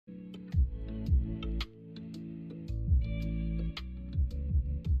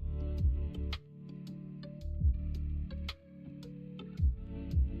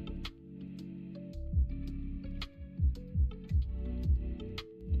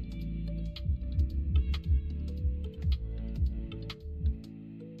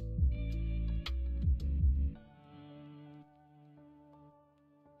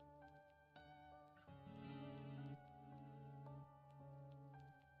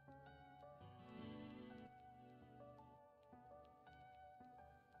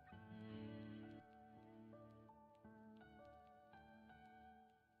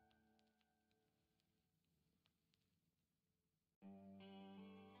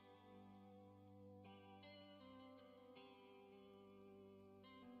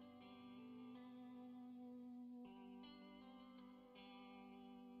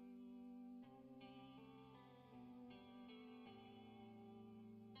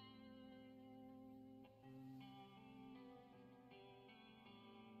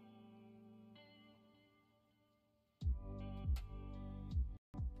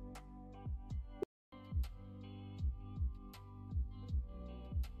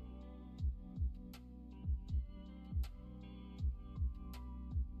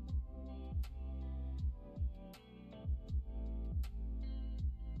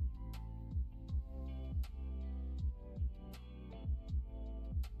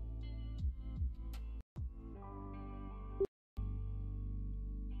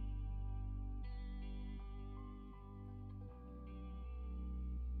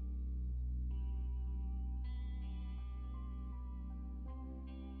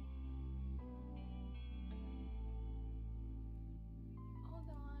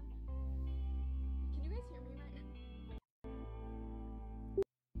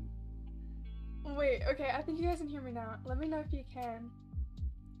Okay, I think you guys can hear me now. Let me know if you can.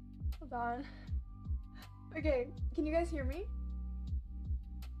 Hold on. Okay, can you guys hear me?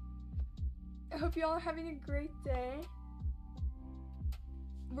 I hope you all are having a great day.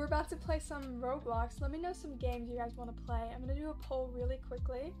 We're about to play some Roblox. Let me know some games you guys want to play. I'm gonna do a poll really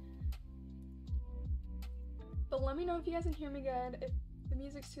quickly. But let me know if you guys can hear me good. If the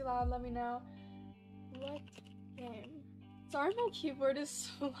music's too loud, let me know. What game? Sorry, my keyboard is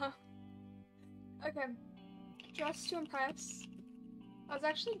so loud. Okay, Dress to Impress. I was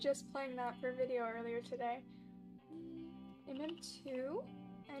actually just playing that for a video earlier today. MM2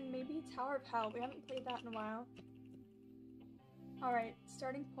 and maybe Tower of Hell. We haven't played that in a while. Alright,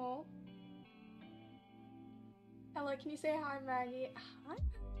 starting poll. Hello, can you say hi, Maggie? Hi,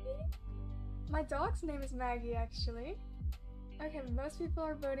 Maggie? My dog's name is Maggie, actually. Okay, most people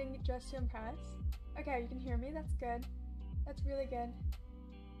are voting Dress to Impress. Okay, you can hear me? That's good. That's really good.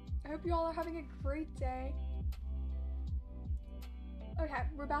 I hope you all are having a great day. Okay,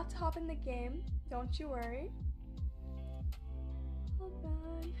 we're about to hop in the game. Don't you worry. Hold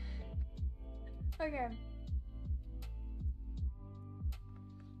on. Okay.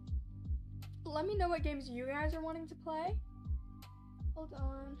 Let me know what games you guys are wanting to play. Hold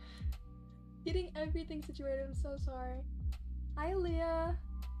on. Getting everything situated, I'm so sorry. Hi, Leah.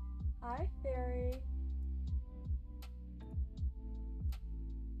 Hi, Fairy.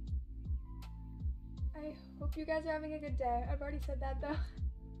 I hope you guys are having a good day. I've already said that though.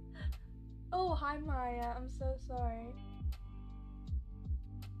 Oh, hi Maya. I'm so sorry.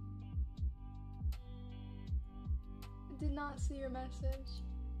 Did not see your message.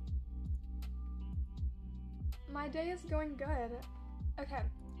 My day is going good. Okay,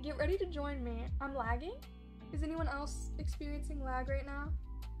 get ready to join me. I'm lagging? Is anyone else experiencing lag right now?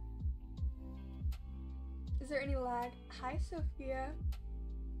 Is there any lag? Hi, Sophia.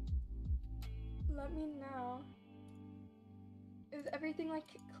 Let me know. Is everything like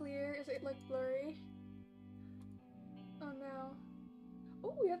clear? Is it like blurry? Oh no.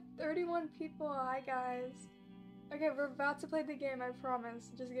 Oh, we have 31 people. Hi guys. Okay, we're about to play the game, I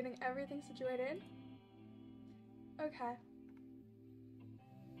promise. Just getting everything situated. Okay.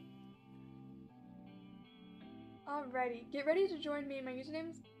 Alrighty, get ready to join me. My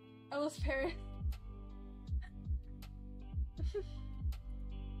username's Ellis Paris.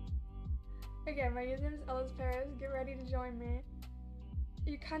 Okay, my username's Ellis Paris. Get ready to join me. Are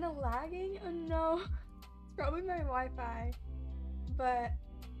you kind of lagging? Oh no. It's probably my Wi-Fi. But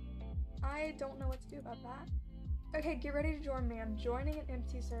I don't know what to do about that. Okay, get ready to join me. I'm joining an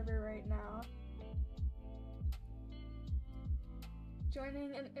empty server right now.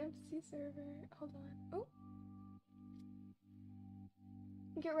 Joining an empty server. Hold on. Oh.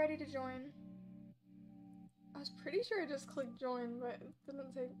 Get ready to join. I was pretty sure I just clicked join, but it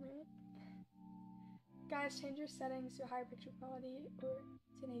didn't take me. Guys, change your settings to higher picture quality or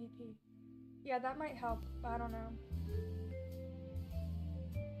 1080p. Yeah, that might help, but I don't know.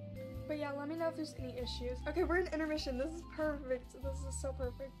 But yeah, let me know if there's any issues. Okay, we're in intermission. This is perfect. This is so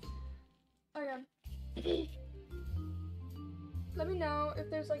perfect. Okay. Let me know if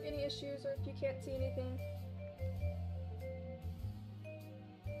there's like any issues or if you can't see anything.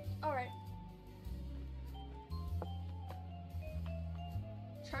 Alright.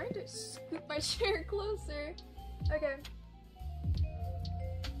 Trying to scoop my chair closer. Okay.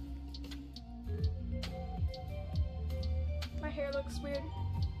 My hair looks weird.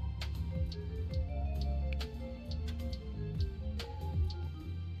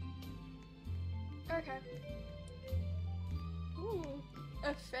 Okay. Ooh,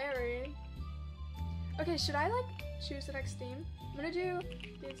 a fairy. Okay, should I like choose the next theme? I'm gonna do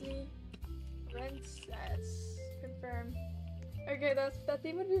Disney Princess. Confirm. Okay, that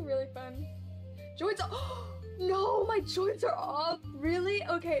theme would be really fun. Joints are no, my joints are off. Really?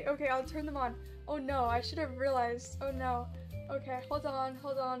 Okay, I'll turn them on. Oh no, I should have realized. Oh no. Okay, hold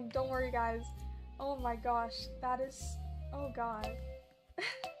on. Don't worry, guys. Oh my gosh, that is. Oh god.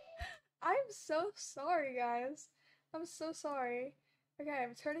 I'm so sorry, guys. I'm so sorry. Okay,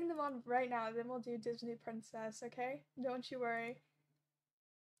 I'm turning them on right now. Then we'll do Disney Princess. Okay? Don't you worry.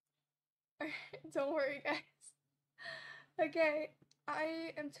 Don't worry, guys. Okay,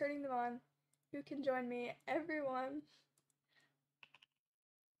 I am turning them on. You can join me, everyone.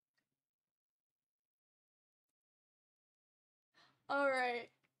 Alright.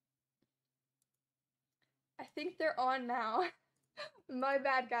 I think they're on now. My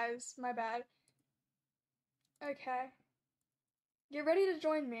bad, guys. My bad. Okay. Get ready to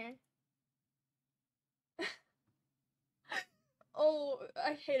join me. Oh,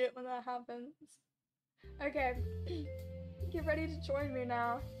 I hate it when that happens. Okay. Get ready to join me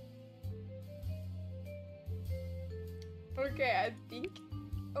now. Okay, I think...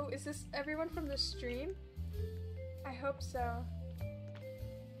 Oh, is this everyone from the stream? I hope so.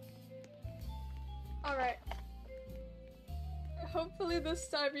 Alright. Hopefully this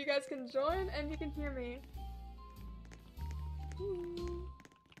time you guys can join and you can hear me.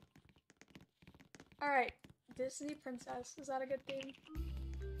 Alright, Disney Princess. Is that a good thing?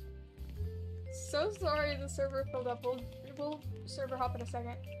 So sorry the server filled up. We'll server hop in a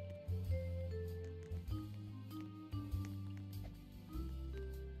second.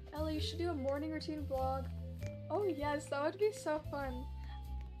 Ellie, you should do a morning routine vlog. Oh yes, that would be so fun.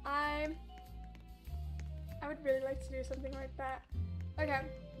 I would really like to do something like that. Okay.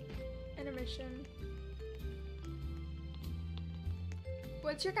 Intermission.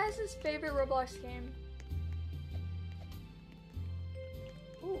 What's your guys' favorite Roblox game?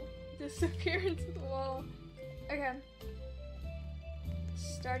 Ooh, disappear into the wall. Okay.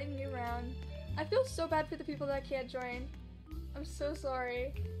 Starting new round. I feel so bad for the people that can't join. I'm so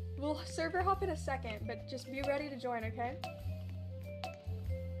sorry. We'll server hop in a second, but just be ready to join, okay?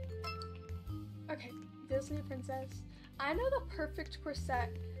 Okay, Disney Princess. I know the perfect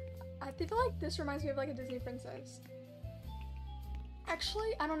corset. I feel like this reminds me of like a Disney princess.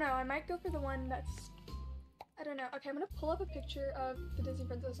 Actually, I don't know. I might go for the one that's... I don't know. Okay, I'm gonna pull up a picture of the Disney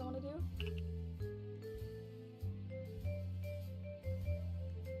princess I want to do.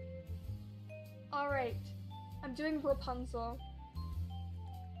 Alright. I'm doing Rapunzel.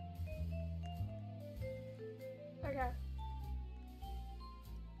 Okay.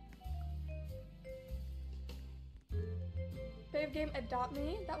 Fave game Adopt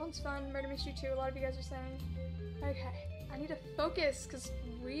Me. That one's fun. Murder Mystery 2. A lot of you guys are saying. Okay. I need to focus because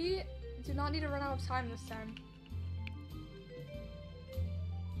we do not need to run out of time this time.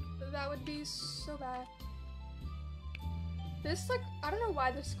 That would be so bad. This, like, I don't know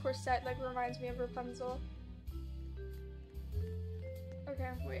why this corset, like, reminds me of Rapunzel. Okay,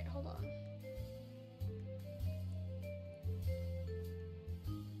 wait, hold on.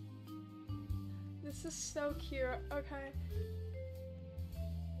 This is so cute. Okay.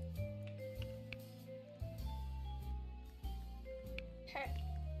 Okay.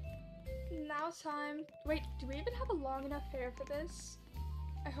 Now time. Wait, do we even have a long enough hair for this?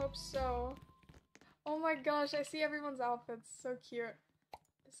 I hope so. Oh my gosh, I see everyone's outfits. So cute.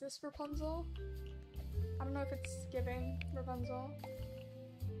 Is this Rapunzel? I don't know if it's giving Rapunzel.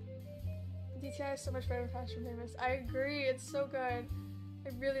 DTI is so much better than Fast and Famous. I agree, it's so good. I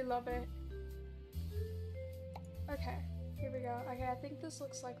really love it. Okay, here we go. Okay, I think this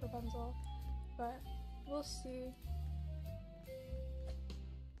looks like Rapunzel, but we'll see.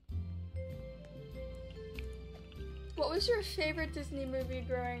 What was your favorite Disney movie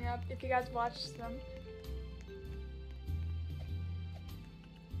growing up, if you guys watched them?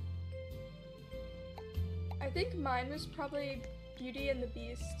 I think mine was probably Beauty and the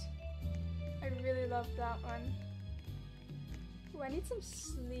Beast. I really loved that one. Ooh, I need some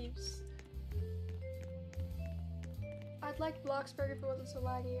sleeves. I'd like Bloxburg if it wasn't so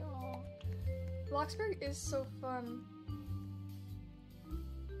laggy. Oh, Bloxburg is so fun.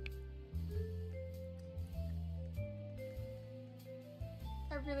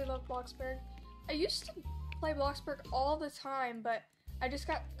 I really love Bloxburg. I used to play Bloxburg all the time, but I just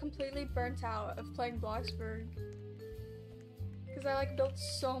got completely burnt out of playing Bloxburg. Because I like built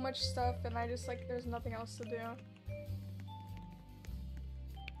so much stuff and I just like, there's nothing else to do.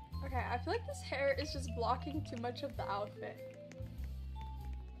 Okay, I feel like this hair is just blocking too much of the outfit.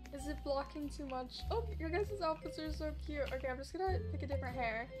 Is it blocking too much? Oh, your guys' outfits are so cute. Okay, I'm just gonna pick a different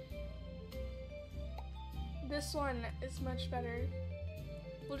hair. This one is much better.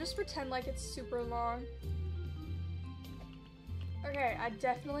 We'll just pretend like it's super long. Okay, I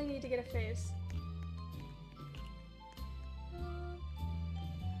definitely need to get a face.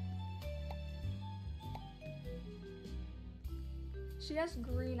 She has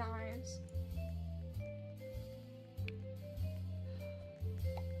green eyes.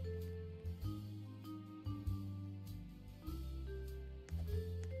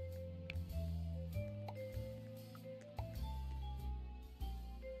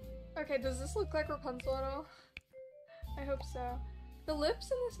 Okay, does this look like Rapunzel at all? I hope so. The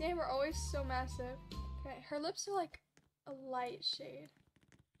lips in this game are always so massive. Okay, her lips are like a light shade.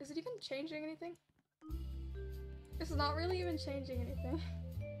 Is it even changing anything? It's not really even changing anything.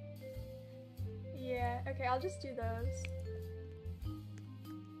 Yeah, okay, I'll just do those.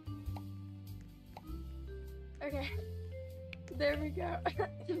 Okay. There we go.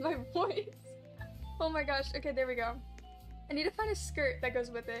 My voice. Oh my gosh, okay, there we go. I need to find a skirt that goes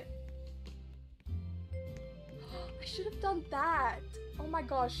with it. I should have done that. Oh my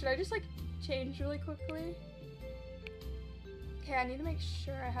gosh, should I just like change really quickly? Okay, I need to make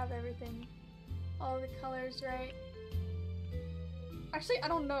sure I have everything, all the colors right. Actually, I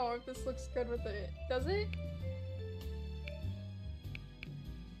don't know if this looks good with it. Does it?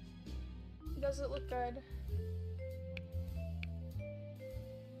 Does it look good?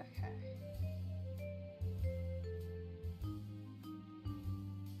 Okay.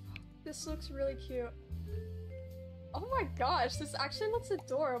 This looks really cute. Oh my gosh, this actually looks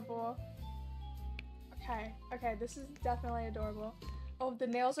adorable. Okay, okay, this is definitely adorable. Oh, the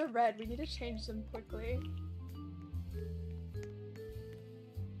nails are red. We need to change them quickly.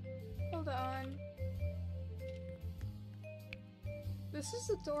 Hold on. This is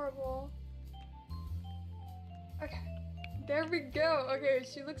adorable. Okay, there we go. Okay,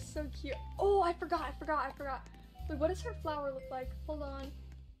 she looks so cute. Oh, I forgot. Wait, what does her flower look like? Hold on.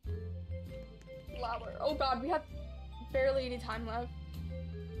 Flower. Oh god, we have barely any time left.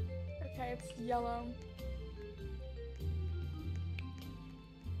 Okay, it's yellow.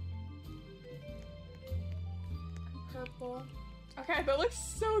 Purple. Okay, that looks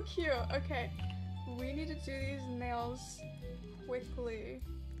so cute. Okay, we need to do these nails quickly.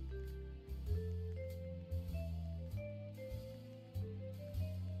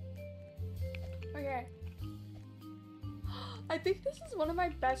 Okay. I think this is one of my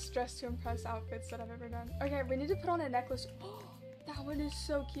best dress to impress outfits that I've ever done. Okay, we need to put on a necklace. Oh, that one is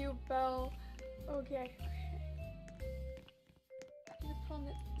so cute, Belle. Okay. I need to put on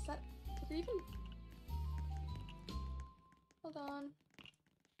it. Is that, did it even? Hold on.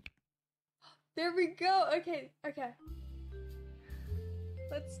 There we go. Okay, okay.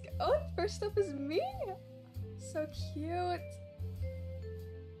 Let's go. Oh, first up is me. So cute.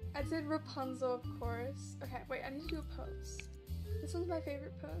 I did Rapunzel, of course. Okay, wait, I need to do a pose. This one's my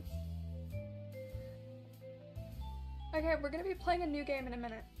favorite pose. Okay, we're gonna be playing a new game in a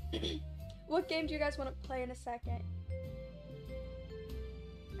minute. What game do you guys want to play in a second?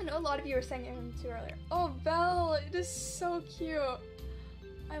 I know a lot of you were saying MM2 earlier. Oh, Belle, it is so cute.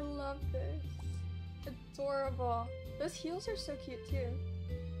 I love this. Adorable. Those heels are so cute too.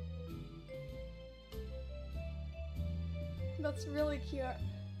 That's really cute.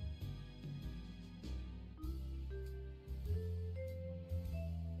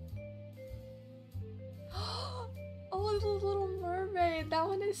 Oh, the Little Mermaid. That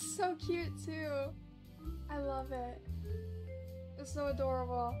one is so cute too. I love it. It's so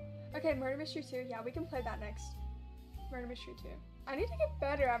adorable. Okay, Murder Mystery 2. Yeah, we can play that next. Murder Mystery 2. I need to get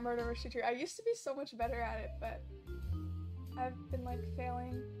better at Murder Mystery 2. I used to be so much better at it, but I've been like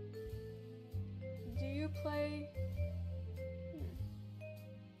failing. Do you play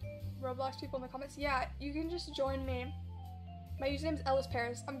Roblox people in the comments? Yeah, you can just join me. My username is Ellis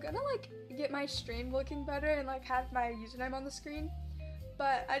Paris. I'm gonna like get my stream looking better and like have my username on the screen,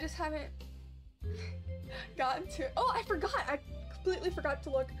 but I just haven't gotten to. Oh, I forgot. I completely forgot to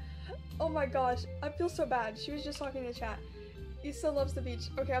look. Oh my gosh, I feel so bad. She was just talking in the chat. Issa loves the beach.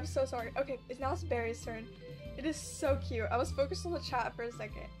 Okay, I'm so sorry. Okay, now it's Barry's turn. It is so cute. I was focused on the chat for a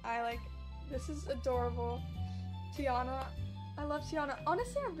second. This is adorable. Tiana. I love Tiana.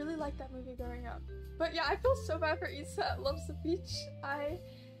 Honestly, I really liked that movie growing up. But yeah, I feel so bad for Issa. Loves the beach. I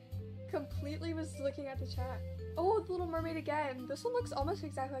completely was looking at the chat. Oh, the Little Mermaid again. This one looks almost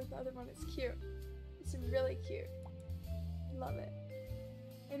exactly like the other one. It's cute. It's really cute. Love it.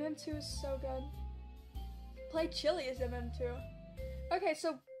 MM2 is so good. Play Chili is MM2. Okay,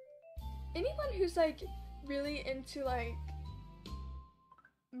 so anyone who's like really into like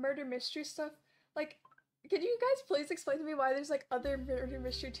murder mystery stuff, like, could you guys please explain to me why there's like other murder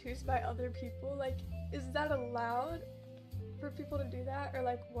mystery 2s by other people? Like, is that allowed for people to do that, or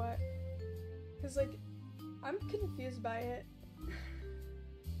like what? Because like, I'm confused by it.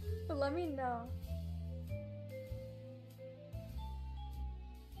 But let me know.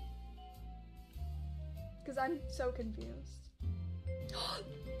 Because I'm so confused.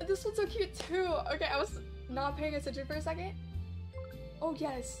 This one's so cute too! Okay, I was not paying attention for a second. Oh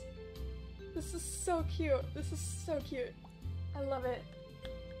yes! This is so cute. This is so cute. I love it.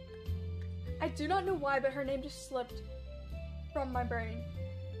 I do not know why, but her name just slipped from my brain.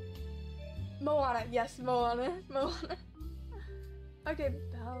 Moana. Yes, Moana. Moana. Okay,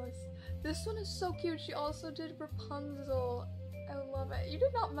 Bellis. This one is so cute. She also did Rapunzel. I love it. You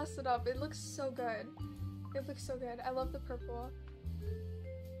did not mess it up. It looks so good. It looks so good. I love the purple.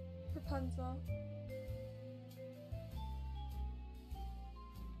 Rapunzel.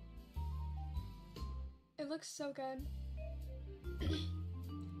 It looks so good.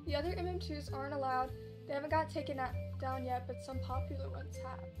 The other MM2s aren't allowed. They haven't got taken down yet, but some popular ones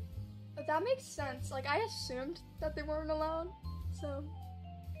have. But that makes sense. Like, I assumed that they weren't allowed, so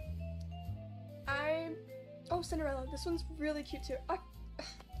Oh, Cinderella. This one's really cute too. I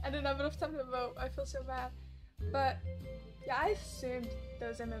didn't have enough time to vote. I feel so bad. But yeah, I assumed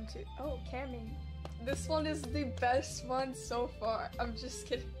those MM2. Oh, Cammy. This one is the best one so far. I'm just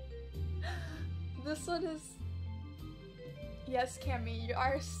kidding. This one is... Yes, Cammy, you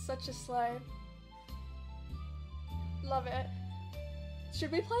are such a slay. Love it.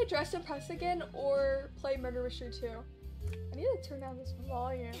 Should we play Dress and Press again or play Murder Mystery 2? I need to turn down this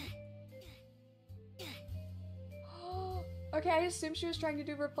volume. Okay, I assumed she was trying to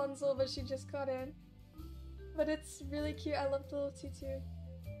do Rapunzel, but she just got in. But it's really cute. I love the little tutu.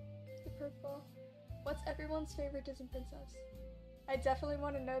 The purple. What's everyone's favorite Disney princess? I definitely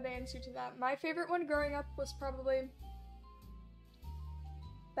want to know the answer to that. My favorite one growing up was probably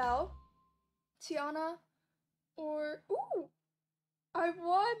Belle, Tiana, or ooh, I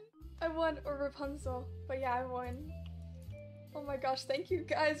won, or Rapunzel. But yeah, I won. Oh my gosh, thank you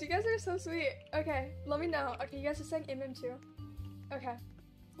guys. You guys are so sweet. Okay, let me know. Okay, you guys are saying MM2. Okay,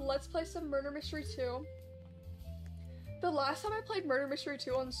 let's play some Murder Mystery 2. The last time I played Murder Mystery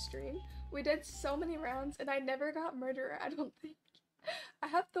 2 on stream, we did so many rounds and I never got murderer, I don't think. I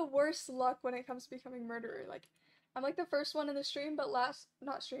have the worst luck when it comes to becoming murderer. Like, I'm like the first one in the stream, but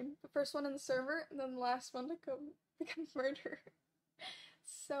the first one in the server, and then the last one to become murderer.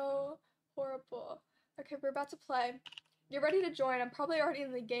 So horrible. Okay, we're about to play. You're ready to join. I'm probably already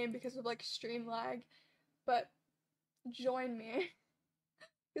in the game because of like stream lag, but join me.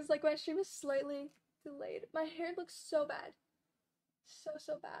 Because like my stream is slightly delayed. My hair looks so bad.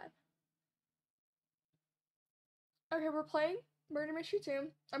 So bad. Okay, we're playing Murder Mystery 2.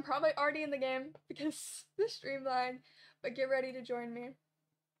 I'm probably already in the game because the stream lag, but get ready to join me.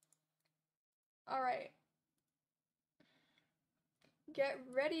 Alright. Get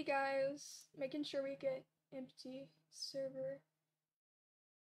ready, guys. Making sure we get empty server.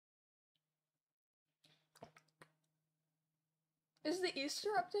 Is the Easter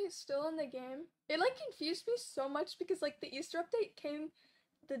update still in the game? It like confused me so much because like the Easter update came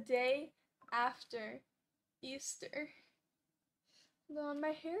the day after Easter. No, my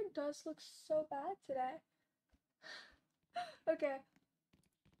hair does look so bad today. Okay.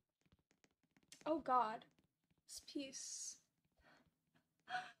 Oh god. It's peace.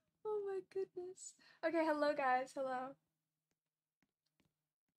 Oh my goodness. Okay, hello guys, hello.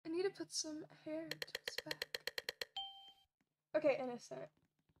 I need to put some hair to his back. Okay, innocent.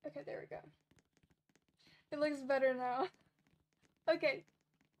 Okay, there we go. It looks better now. Okay.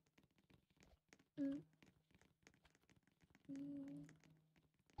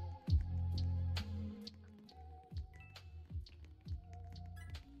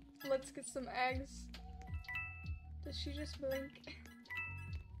 Let's get some eggs. Does she just blink?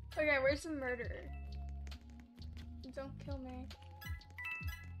 Okay, where's the murderer? Don't kill me.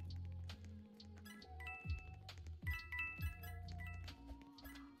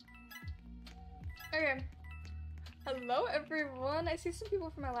 Okay. Hello everyone. I see some people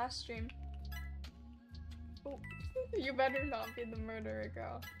from my last stream. Oh, you better not be the murderer,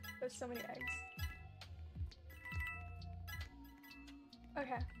 girl. There's so many eggs.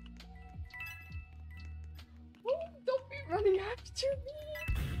 Okay. Oh, don't be running after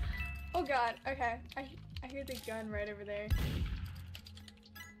me! Oh god, okay. I hear the gun right over there.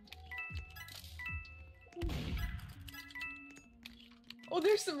 Oh,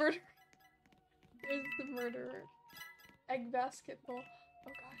 there's the murderer. There's the murderer. Egg basketball.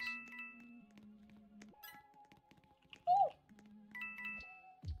 Oh gosh. Ooh.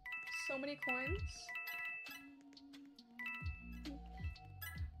 So many coins.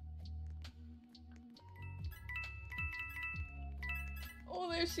 Oh,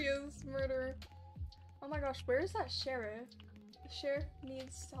 there she is, murderer. Oh my gosh, where is that sheriff? The sheriff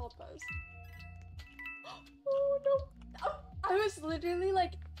needs to help us. Oh no! Oh, I was literally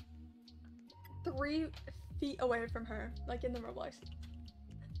like 3 feet away from her, like in the Roblox.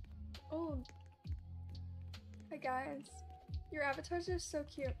 Oh. Hi guys. Your avatars are so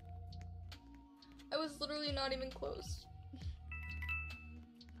cute. I was literally not even close.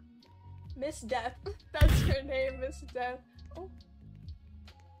 Miss Death. That's her name, Miss Death. Oh.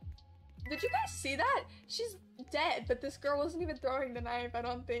 Did you guys see that? She's dead, but this girl wasn't even throwing the knife, I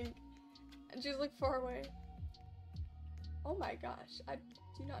don't think. And she's like far away. Oh my gosh, I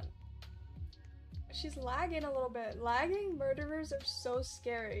do not... She's lagging a little bit. Lagging murderers are so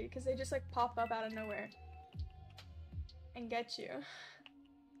scary because they just like pop up out of nowhere and get you.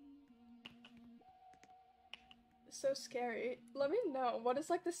 So scary. Let me know, what is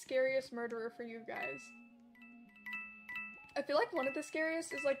like the scariest murderer for you guys? I feel like one of the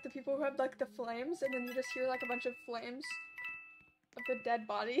scariest is like the people who have like the flames and then you just hear like a bunch of flames of the dead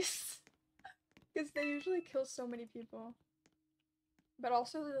bodies. Because they usually kill so many people. But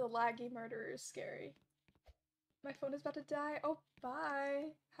also the laggy murderer is scary. My phone is about to die. Oh, bye.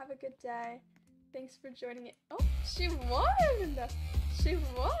 Have a good day. Thanks for joining it. Oh, she won! She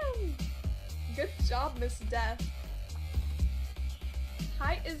won! Good job, Miss Death.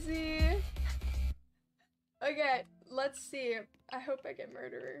 Hi, Izzy. Okay, let's see. I hope I get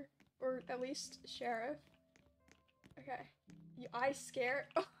murderer. Or at least sheriff. Okay. I scare.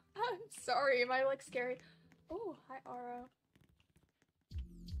 Oh, I'm sorry. Am I like scary? Oh, hi, Aro.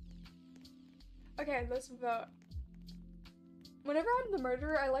 Okay, let's vote. Whenever I'm the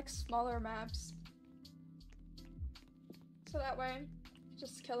murderer, I like smaller maps. So that way,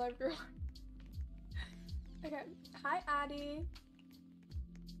 just kill everyone. Okay. Hi, Addie.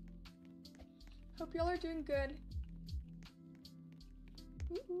 Hope y'all are doing good.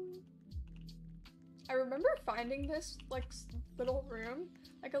 Ooh. I remember finding this, like, little room,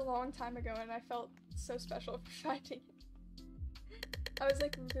 like, a long time ago, and I felt so special for finding it. I was,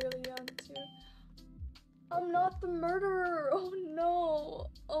 like, really young, too. I'm not the murderer! Oh no!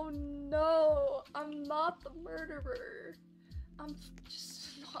 Oh no! I'm not the murderer! I'm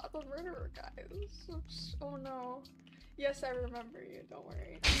just not the murderer, guys. Oh no. Yes, I remember you, don't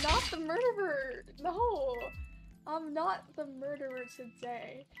worry. I'm not the murderer! No! I'm not the murderer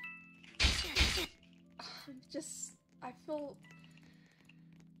today. I feel...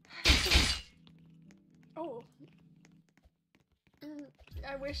 Oh.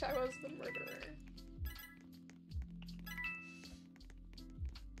 I wish I was the murderer.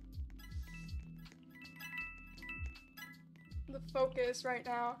 The focus right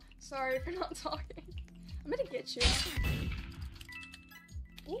now. Sorry for not talking. I'm gonna get you.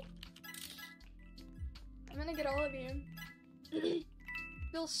 Ooh. I'm gonna get all of you.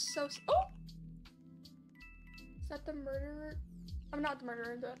 Feels so. Oh! Is that the murderer? I'm not the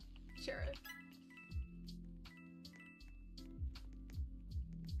murderer, the sheriff.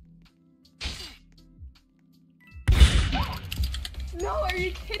 No, are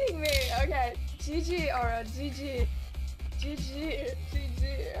you kidding me? Okay. GG, Aura. GG. GG.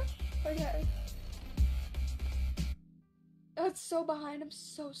 GG. Okay. That's so behind. I'm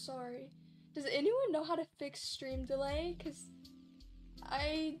so sorry. Does anyone know how to fix stream delay? Because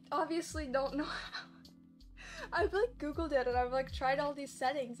I obviously don't know how. I've like googled it and I've like tried all these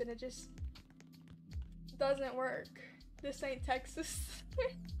settings and it just doesn't work. This ain't Texas.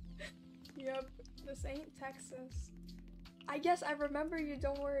 Yep, this ain't Texas. I guess I remember you,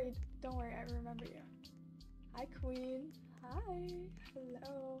 don't worry. Don't worry, I remember you. Hi, Queen. Hi.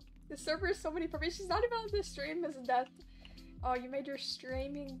 Hello. The server has so many puppies. She's not even on the stream as a death. Oh, you made your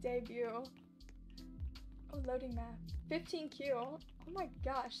streaming debut. Oh, loading map. 15Q. Oh my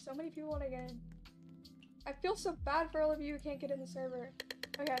gosh, so many people want to get in. I feel so bad for all of you who can't get in the server.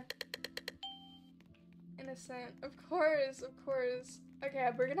 Okay. Innocent. Of course, of course. Okay,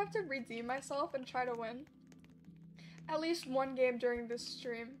 we're gonna have to redeem myself and try to win. At least one game during this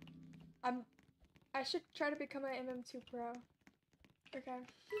stream. I should try to become an MM2 pro. Okay.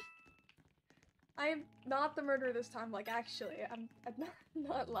 I'm not the murderer this time, like actually, I'm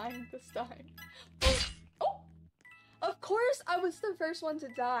not lying this time. Oh! Oh! Of course I was the first one to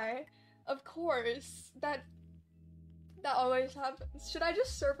die. Of course. That always happens. Should I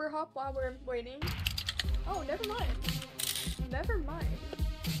just server hop while we're waiting? Oh, never mind. Never mind.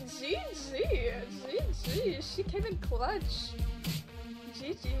 GG! GG! She came in clutch.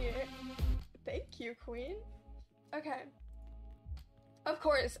 GG. Thank you, Queen. Okay. Of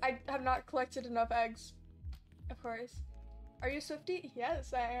course, I have not collected enough eggs. Of course. Are you Swifty?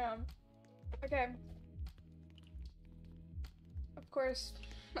 Yes, I am. Okay. Of course.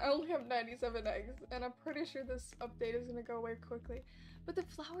 I only have 97 eggs, and I'm pretty sure this update is gonna go away quickly. But the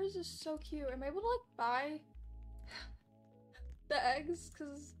flowers is so cute. Am I able to, like, buy the eggs?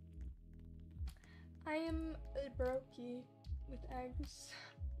 Because I am a brokey with eggs.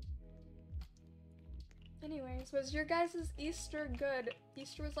 Anyways, was your guys' Easter good?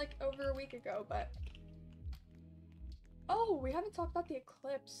 Easter was like over a week ago, but... Oh, we haven't talked about the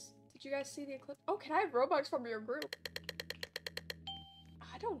eclipse. Did you guys see the eclipse? Oh, can I have Robux from your group?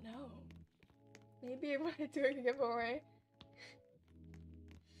 I don't know. Maybe when I do a giveaway.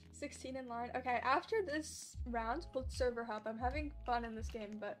 16 in line. Okay, after this round, we'll server hop. I'm having fun in this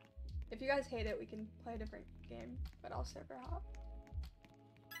game, but if you guys hate it, we can play a different game, but I'll server hop.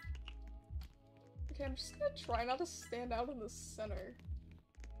 Okay, I'm just gonna try not to stand out in the center.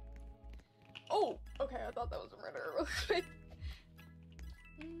 Oh! Okay, I thought that was a murderer real quick.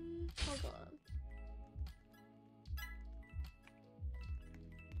 Hold on.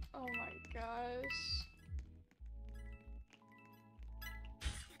 Oh my gosh.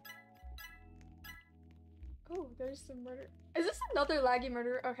 Where's the murder? Is this another laggy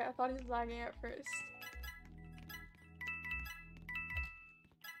murderer? Okay, I thought he was lagging at first.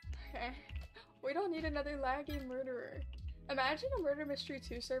 Okay. We don't need another laggy murderer. Imagine a Murder Mystery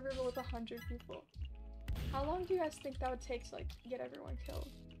 2 server but with 100 people. How long do you guys think that would take to like get everyone killed?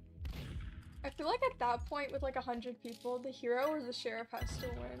 I feel like at that point with like 100 people, the hero or the sheriff has to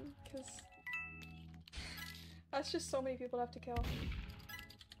win, because that's just so many people to have to kill.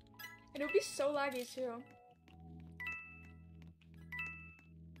 And it would be so laggy too.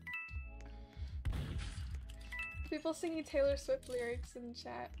 People singing Taylor Swift lyrics in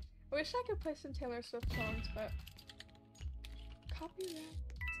chat. I wish I could play some Taylor Swift songs, but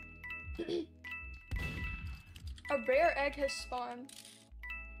copyright. A rare egg has spawned.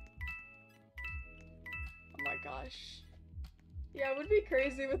 Oh my gosh. Yeah, it would be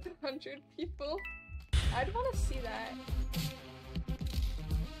crazy with 100 people. I'd want to see that.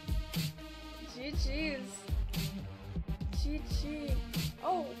 GG's. GG.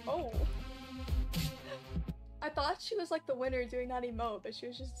 Oh. I thought she was like the winner doing that emote, but she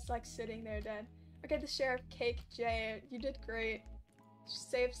was just like sitting there dead. Okay, the sheriff, Cake J, you did great. She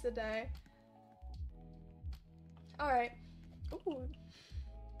saves the day. Alright. Ooh.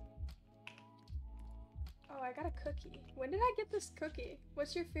 Oh, I got a cookie. When did I get this cookie?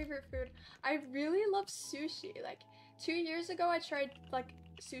 What's your favorite food? I really love sushi. Like 2 years ago I tried like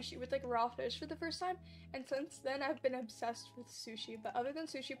sushi with like raw fish for the first time, and since then I've been obsessed with sushi. But other than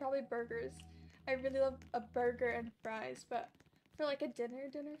sushi, probably burgers. I really love a burger and fries, but for like a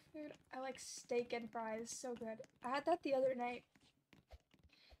dinner food, I like steak and fries. So good. I had that the other night.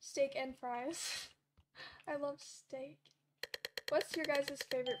 Steak and fries. I love steak. What's your guys'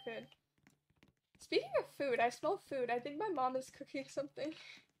 favorite food? Speaking of food, I smell food. I think my mom is cooking something.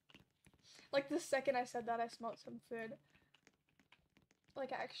 Like the second I said that, I smelled some food.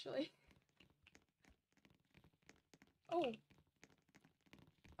 Like actually. Oh.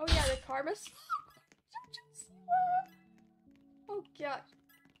 Oh yeah, the karma. Oh god.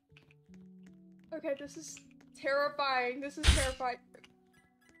 Okay, this is terrifying. This is terrifying.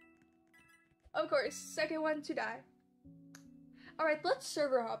 Of course, second one to die. Alright, let's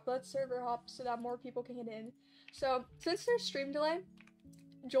server hop. Let's server hop so that more people can get in. So, since there's stream delay,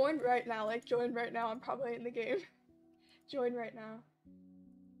 join right now. Like, join right now. I'm probably in the game. Join right now.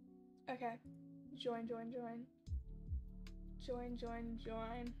 Okay. Join. Join.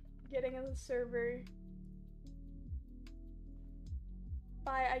 Getting in the server.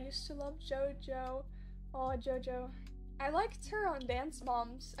 Bye. I used to love JoJo. Oh, JoJo. I liked her on Dance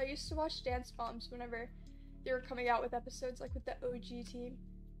Moms. I used to watch Dance Moms whenever they were coming out with episodes, like with the OG team.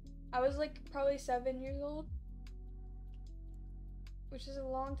 I was like probably 7 years old, which is a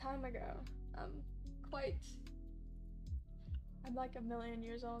long time ago. I'm like a million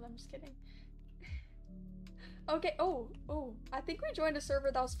years old. I'm just kidding. Okay. Oh. I think we joined a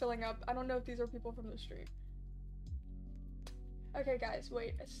server that was filling up. I don't know if these are people from the stream. Okay, guys,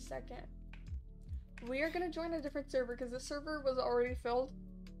 wait a second. We are gonna join a different server because this server was already filled.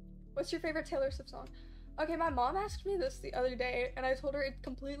 What's your favorite Taylor Swift song? Okay, my mom asked me this the other day, and I told her it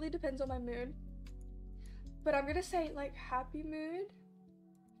completely depends on my mood. But I'm gonna say, like, happy mood.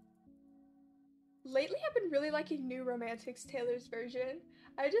 Lately, I've been really liking New Romantics, Taylor's version.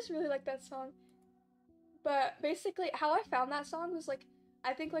 I just really like that song. But basically, how I found that song was, like,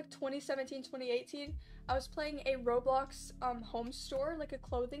 I think, like, 2017, 2018. I was playing a Roblox home store, like a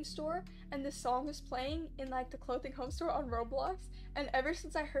clothing store, and this song was playing in, like, the clothing home store on Roblox. And ever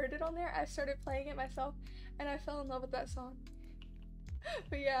since I heard it on there, I started playing it myself, and I fell in love with that song.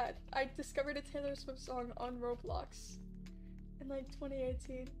 But yeah, I discovered a Taylor Swift song on Roblox in, like,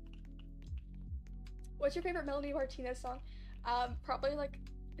 2018. What's your favorite Melanie Martinez song? Probably, like,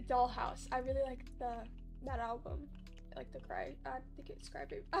 Dollhouse. I really like that album. I like the Cry. I think it's Cry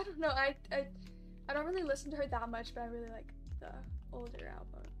Baby. I don't know. I don't really listen to her that much, but I really like the older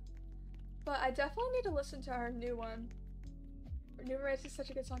album. But I definitely need to listen to her new one. New Romance is such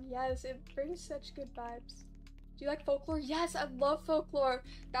a good song. Yes, it brings such good vibes. Do you like folklore? Yes, I love folklore.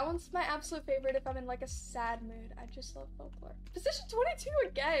 That one's my absolute favorite if I'm in like a sad mood. I just love folklore. Position 22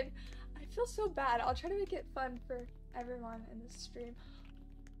 again. I feel so bad. I'll try to make it fun for everyone in this stream.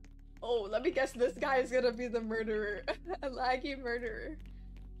 Oh, let me guess, this guy is gonna be the murderer. A laggy murderer.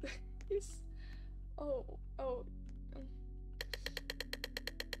 He's... Oh.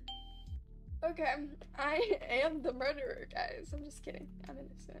 Okay, I am the murderer, guys. I'm just kidding. I'm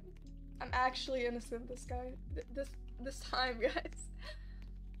innocent. I'm actually innocent this time, guys.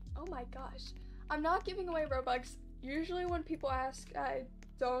 Oh my gosh. I'm not giving away Robux. Usually when people ask, I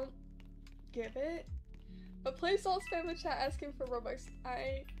don't give it. But please don't spam the chat asking for Robux.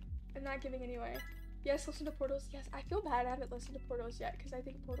 I am not giving any away. Yes, listen to Portals. Yes, I feel bad I haven't listened to Portals yet because I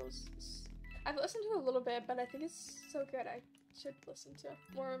think Portals I've listened to it a little bit, but I think it's so good I should listen to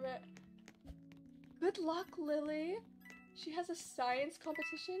more of it. Good luck, Lily. She has a science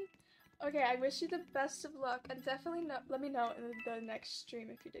competition. Okay, I wish you the best of luck, and definitely let me know in the next stream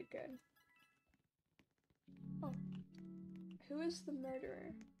if you did good. Oh. Who is the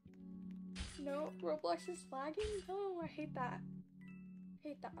murderer? No, Roblox is lagging? No, I hate that.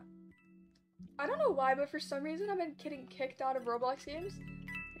 Hate that. I don't know why, but for some reason I've been getting kicked out of Roblox games.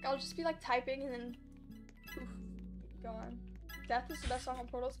 Like, I'll just be like typing and then poof, gone. Death is the best song on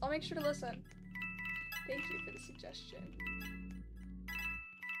Portals. I'll make sure to listen. Thank you for the suggestion.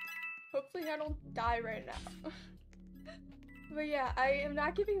 Hopefully I don't die right now. But yeah, I am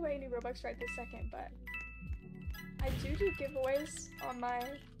not giving away any Robux right this second, but I do giveaways on my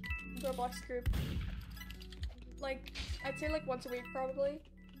Roblox group. Like, I'd say like once a week probably.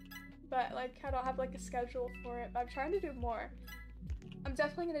 But like, I don't have like a schedule for it, but I'm trying to do more. I'm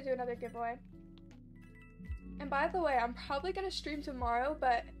definitely gonna do another giveaway. And by the way, I'm probably gonna stream tomorrow,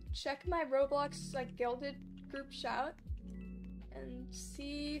 but check my Roblox like Gilded group shout and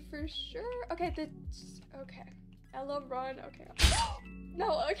see for sure. Okay, okay. Ella run. Okay.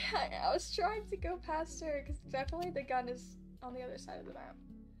 No, okay. I was trying to go past her because definitely the gun is on the other side of the map.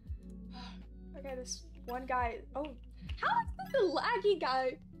 Okay, this one guy. Oh, how did the laggy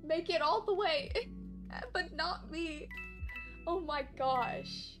guy make it all the way, but not me? Oh my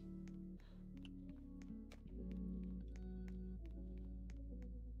gosh.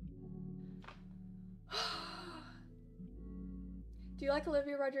 Do you like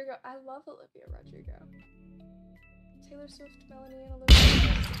Olivia Rodrigo? I love Olivia Rodrigo. Taylor Swift, Melanie, and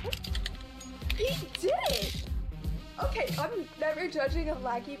Olivia. Oh, he did it! Okay, I'm never judging a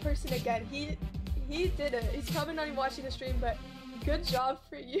laggy person again. He did it. He's probably not even watching the stream, but good job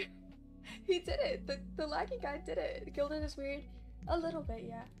for you. He did it. The laggy guy did it. Gilded is weird. A little bit,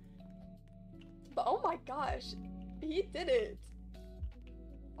 yeah. But oh my gosh, he did it.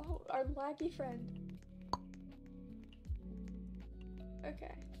 Oh, our laggy friend.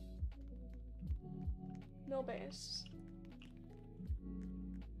 Okay. No base.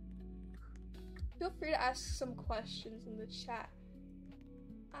 Feel free to ask some questions in the chat.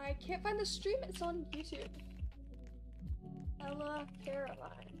 I can't find the stream, it's on YouTube. Ella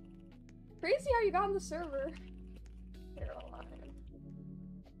Caroline. Crazy how you got on the server. Caroline.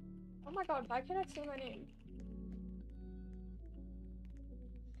 Oh my god, why can't I say my name?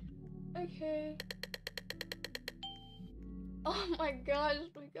 Okay. Oh my gosh,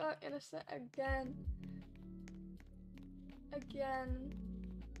 we got innocent again. Again.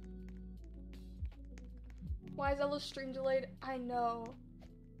 Why is Ella's stream delayed? I know.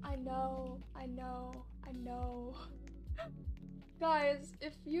 I know. I know. I know. Guys,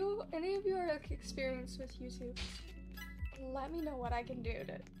 if any of you are like experienced with YouTube, let me know what I can do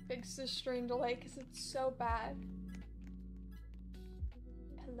to fix the stream delay because it's so bad.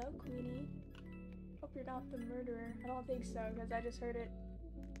 Hello, Queenie. Hope you're not the murderer. I don't think so because I just heard it.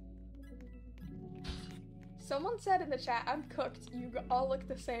 Someone said in the chat, I'm cooked. You all look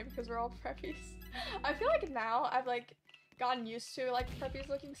the same because we're all preppies. I feel like now I've like gotten used to like preppies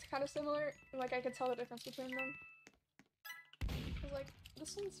looking kind of similar. Like I can tell the difference between them. I was like,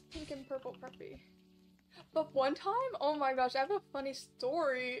 this one's pink and purple preppy. But one time, oh my gosh, I have a funny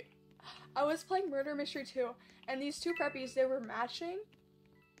story. I was playing Murder Mystery 2 and these two preppies, they were matching.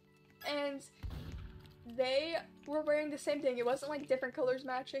 And they were wearing the same thing. It wasn't like different colors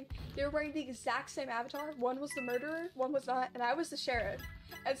matching. They were wearing the exact same avatar. One was the murderer, one was not, and I was the sheriff.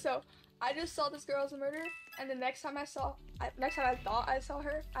 And so I just saw this girl as the murderer, and the next time I thought I saw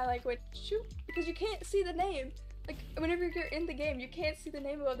her, I like went shoot, because you can't see the name. Like whenever you're in the game, you can't see the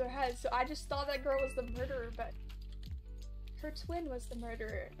name above their heads. So I just thought that girl was the murderer, but her twin was the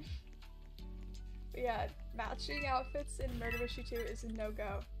murderer. But yeah, matching outfits in Murder Mystery 2 is a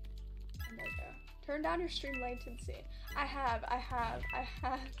no-go. A no-go. Turn down your stream latency. I have.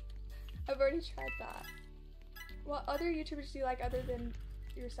 I've already tried that. What other YouTubers do you like other than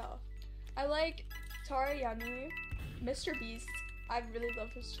yourself? I like Tara Yummy, Mr. Beast. I really love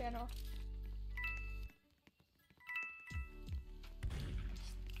his channel.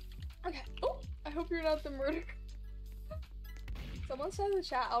 Okay. Oh, I hope you're not the murderer. Someone said in the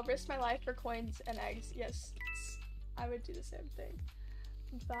chat, I'll risk my life for coins and eggs. Yes, I would do the same thing.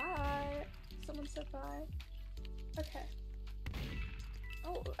 Bye. Someone said bye. Okay.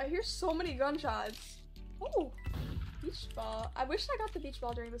 Oh, I hear so many gunshots. Oh, beach ball. I wish I got the beach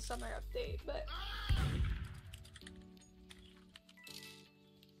ball during the summer update, but...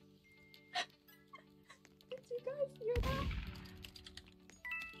 Did you guys hear that?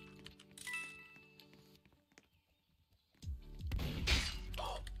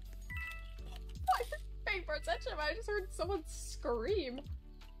 shit, I just heard someone scream.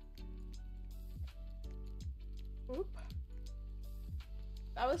 Oop.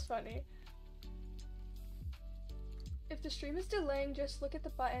 That was funny. If the stream is delaying, just look at the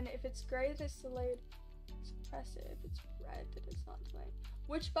button. If it's gray, then it's delayed. Press it. If it's red, then it's not delayed.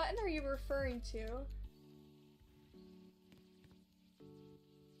 Which button are you referring to?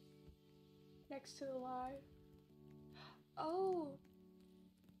 Next to the live. Oh.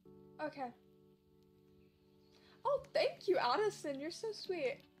 Okay. Oh, thank you, Addison. You're so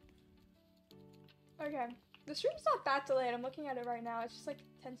sweet. Okay. The stream's not that delayed. I'm looking at it right now. It's just like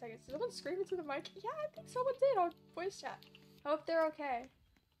 10 seconds. Did someone scream into the mic? Yeah, I think someone did on voice chat. I hope they're okay.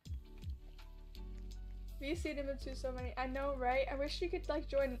 VC them into so many. I know, right? I wish you could like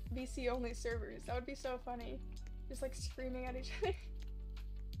join VC only servers. That would be so funny. Just like screaming at each other.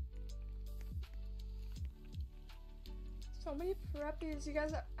 So many preppies. You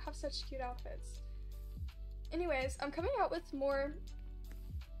guys have such cute outfits. Anyways, I'm coming out with more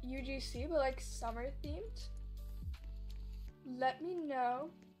UGC, but like summer themed. Let me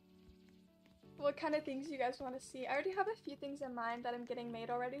know what kind of things you guys want to see. I already have a few things in mind that I'm getting made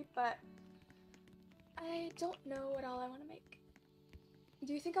already, but I don't know what all I want to make.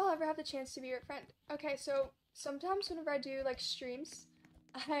 Do you think I'll ever have the chance to be your friend? Okay, so sometimes whenever I do like streams,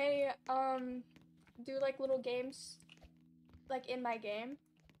 I do like little games like in my game,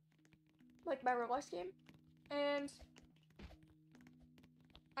 like my Roblox game, and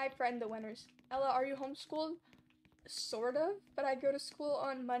I friend the winners. Ella, are you homeschooled? Sort of, but I go to school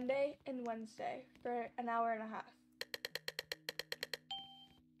on Monday and Wednesday for an hour and a half.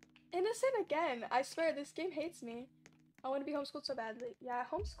 Innocent again. I swear this game hates me. I want to be homeschooled so badly. Yeah,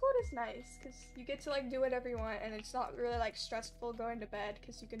 homeschooled is nice because you get to like do whatever you want and it's not really like stressful going to bed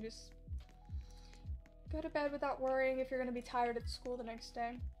because you can just go to bed without worrying if you're gonna be tired at school the next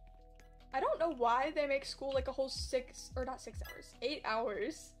day. I don't know why they make school like a whole 8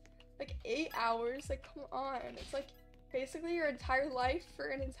 hours. Like 8 hours, like come on. It's like basically your entire life for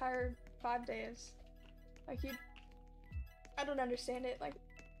an entire 5 days. Like I don't understand it. Like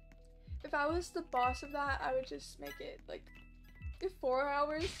if I was the boss of that, I would just make it like 4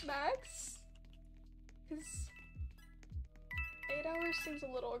 hours max. Cause 8 hours seems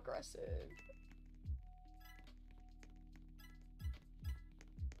a little aggressive.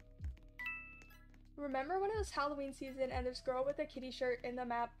 Remember when it was Halloween season and this girl with a kitty shirt in the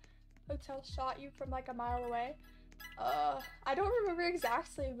map hotel shot you from like a mile away? I don't remember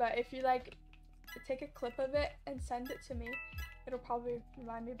exactly, but if you like take a clip of it and send it to me, it'll probably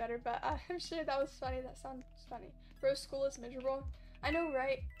remind me better, but I'm sure that was funny. That sounds funny. Bro, school is miserable. I know,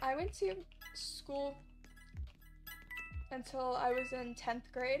 right? I went to school until I was in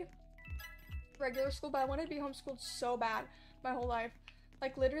 10th grade. Regular school, but I wanted to be homeschooled so bad my whole life.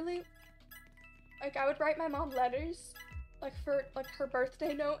 Like literally, like I would write my mom letters like for like her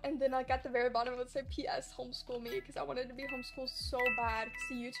birthday note, and then like at the very bottom it would say PS homeschool me because I wanted to be homeschooled so bad because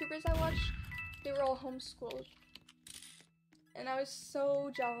the YouTubers I watched, they were all homeschooled and I was so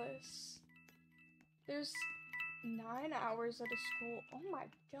jealous. There's 9 hours at a school. Oh my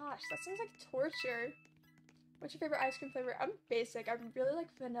gosh, that sounds like torture. What's your favorite ice cream flavor? I'm basic. I really like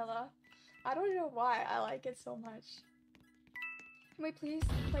vanilla. I don't know why I like it so much. Can we please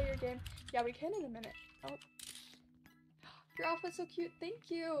play your game? Yeah, we can in a minute. Oh. Your outfit's so cute. Thank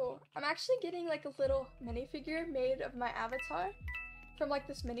you. I'm actually getting like a little minifigure made of my avatar from like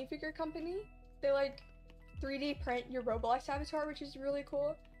this minifigure company. They like 3D print your Roblox avatar, which is really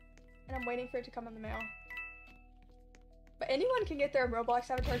cool. And I'm waiting for it to come in the mail. But anyone can get their Roblox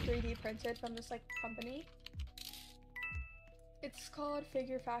avatar 3D printed from this like company. It's called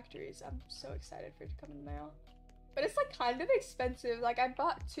Figure Factories. I'm so excited for it to come in the mail. But it's like kind of expensive. Like I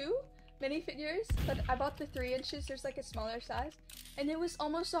bought 2 minifigures, but I bought the 3 inches. There's like a smaller size, and it was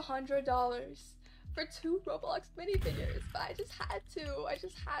almost $100 for 2 Roblox minifigures. But I just had to. I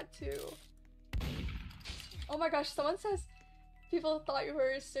just had to. Oh my gosh! Someone says people thought you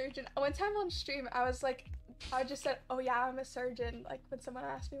were a surgeon. One time on stream, I was like, I just said, "Oh yeah, I'm a surgeon." Like when someone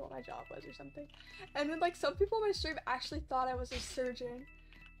asked me what my job was or something, and then like some people on my stream actually thought I was a surgeon.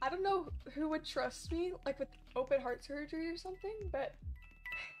 I don't know who would trust me, like with open heart surgery or something, but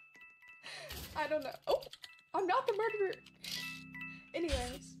I don't know. Oh, I'm not the murderer.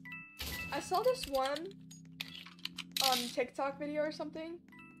 Anyways, I saw this one TikTok video or something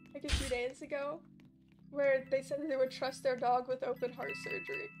like a few days ago where they said that they would trust their dog with open heart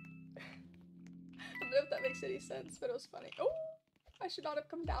surgery. I don't know if that makes any sense, but it was funny. Oh, I should not have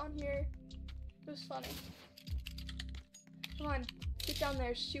come down here. It was funny. Come on. Get down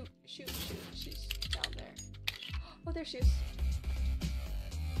there, shoot. She's down there. Oh, there she is.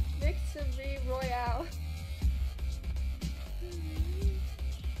 Victory Royale.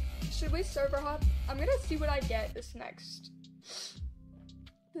 Should we server hop? I'm gonna see what I get this next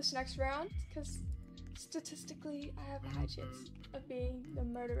round, because statistically I have a high chance of being the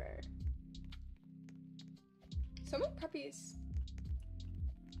murderer. So many preppies.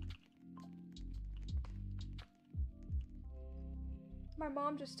 My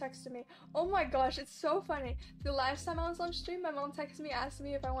mom just texted me. Oh my gosh, it's so funny. The last time I was on stream, my mom texted me asking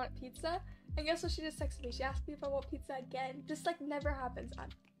me if I want pizza. And guess what she just texted me? She asked me if I want pizza again. This like never happens.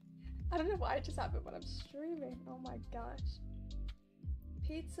 I don't know why it just happened when I'm streaming. Oh my gosh.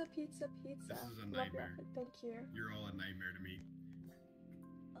 Pizza, pizza, pizza. This is a nightmare. Thank you. You're all a nightmare to me.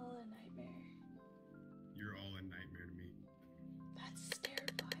 All a nightmare. You're all a nightmare to me. That's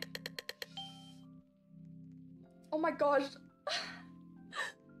terrifying. Oh my gosh.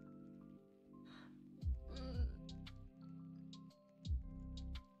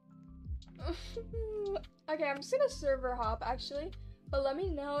 Okay, I'm just gonna server hop actually, but let me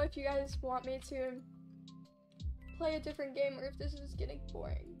know if you guys want me to play a different game or if this is getting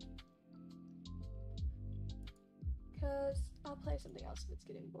boring, because I'll play something else if it's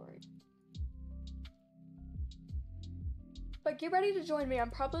getting boring. But get ready to join me.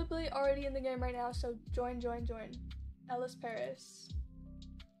 I'm probably already in the game right now, so join. Ellis Paris.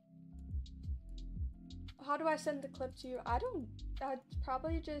 How do I send the clip to you? I'd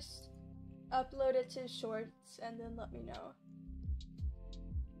probably just upload it to shorts and then let me know.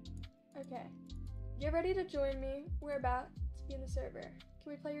 Okay. Get ready to join me. We're about to be in the server. Can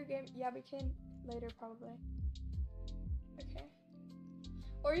we play your game? Yeah, we can later probably. Okay.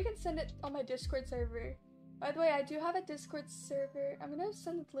 Or you can send it on my Discord server. By the way, I do have a Discord server. I'm gonna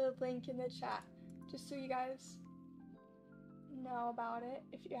send the link in the chat just so you guys know about it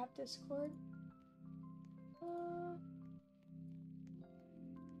if you have Discord.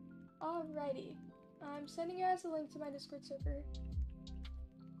 Alrighty. I'm sending you guys a link to my Discord server.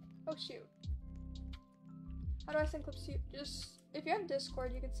 Oh shoot. How do I send clips to you? Just, if you have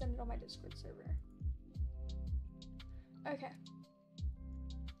Discord, you can send it on my Discord server. Okay.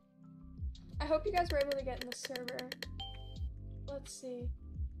 I hope you guys were able to get in the server. Let's see.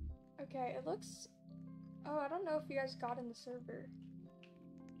 Okay, it looks... Oh, I don't know if you guys got in the server.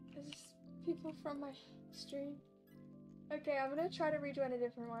 Is this people from my stream? Okay, I'm gonna try to rejoin a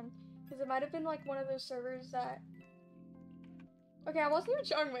different one. Because it might have been like one of those servers that... Okay, I wasn't even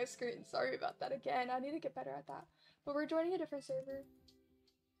showing my screen. Sorry about that again. I need to get better at that. But we're joining a different server.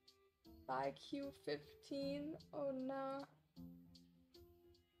 By Q15. Oh no.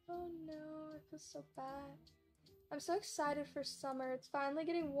 Oh no, it feels so bad. I'm so excited for summer. It's finally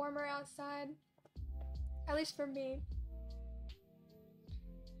getting warmer outside. At least for me.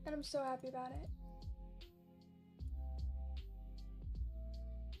 And I'm so happy about it.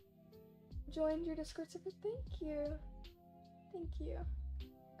 Joined your Discord server. Thank you. Thank you.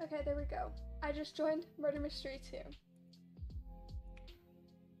 Okay, there we go. I just joined Murder Mystery 2.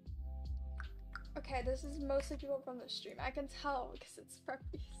 Okay, this is mostly people from the stream. I can tell because it's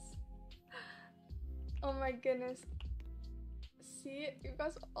preppies. Oh my goodness. See, you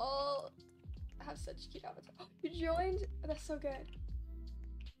guys all have such cute avatars. Oh, you joined? That's so good.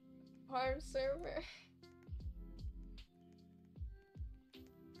 Farm server.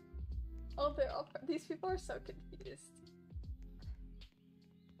 Oh, they're all. These people are so confused.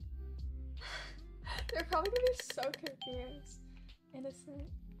 They're probably gonna be so confused. Innocent.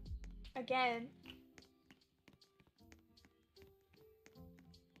 Again.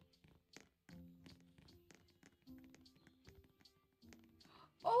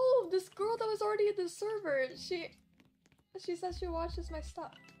 Oh, this girl that was already in the server. She says she watches my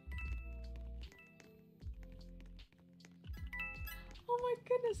stuff. Oh my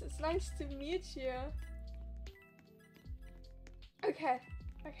goodness, it's nice to meet you. Okay,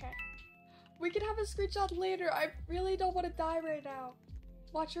 okay. We can have a screenshot later. I really don't want to die right now.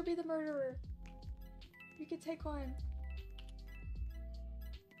 Watch her be the murderer. You can take one.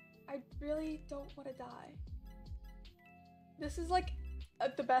 I really don't want to die. This is like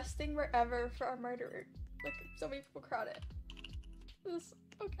the best thing ever for a murderer. Like, so many people crowd it. This,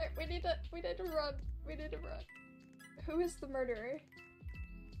 okay, we need to run. We need to run. Who is the murderer?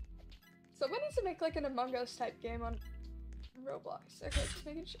 Someone needs to make like an Among Us type game on Roblox. Okay, just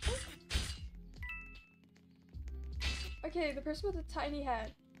making sure. Oh. Okay, the person with the tiny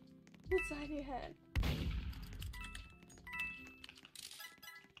head. The tiny head. Okay.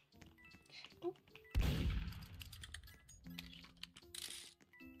 Oh.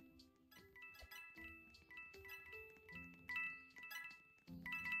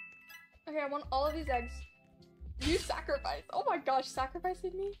 Okay, I want all of these eggs. You sacrificed. Oh my gosh,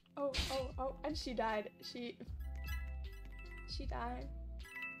 sacrificing me? Oh, and she died. She died.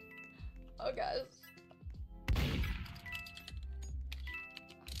 Oh guys.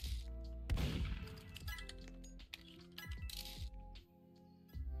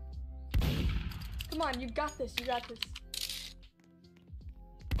 Come on, you got this, you got this.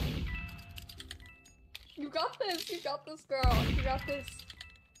 You got this, girl. You got this.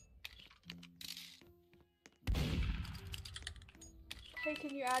 Hey,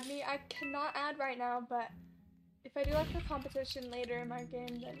 can you add me? I cannot add right now, but if I do like the competition later in my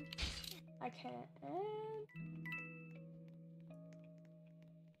game, then I can add.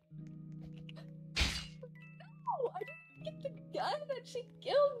 No, I didn't get the gun and she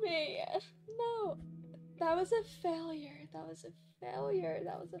killed me. No, that was a failure. That was a failure.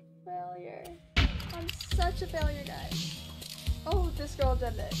 That was a failure. I'm such a failure, guys. Oh, this girl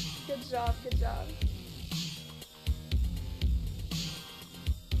did it. Good job, good job.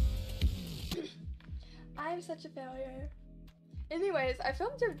 I'm such a failure. Anyways, I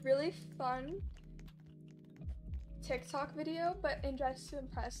filmed a really fun TikTok video, but in Dress to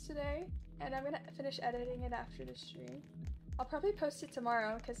Impress today, and I'm gonna finish editing it after the stream. I'll probably post it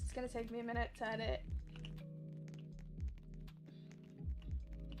tomorrow because it's gonna take me a minute to edit.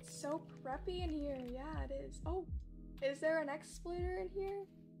 It's so preppy in here. Yeah, it is. Oh, is there an exploiter in here?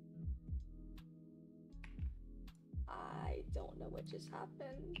 I don't know what just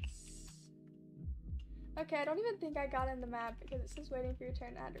happened. Okay, I don't even think I got in the map because it says waiting for your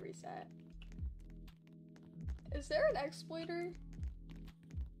turn. I had to reset. Is there an exploiter?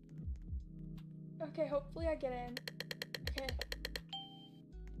 Okay, hopefully I get in. Okay.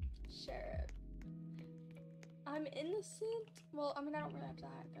 Sheriff. I'm innocent? Well, I mean, I don't really have to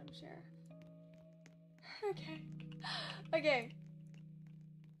act. I'm sheriff. Okay. Okay.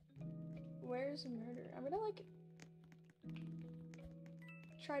 Where's murder? I'm gonna, like,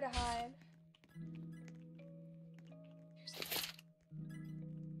 try to hide.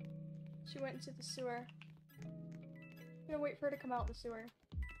 She went into the sewer. I'm gonna wait for her to come out the sewer.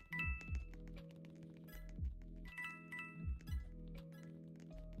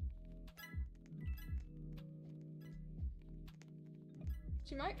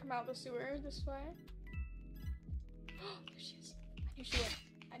 She might come out the sewer this way. Oh, there she is. I knew she would.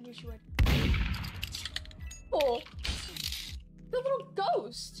 I knew she would. Oh! The little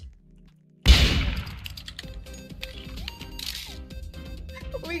ghost!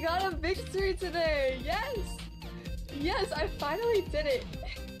 We got a victory today! Yes! Yes, I finally did it!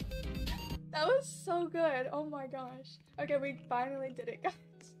 That was so good! Oh my gosh. Okay, we finally did it, guys.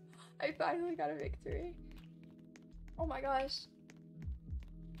 I finally got a victory. Oh my gosh.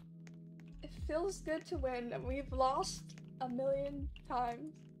 It feels good to win, and we've lost a million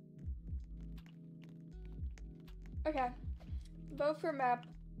times. Okay. Vote for map.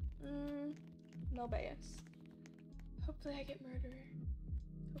 No bias. Hopefully I get murderer.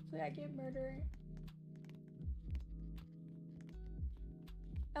 Hopefully I get murderer.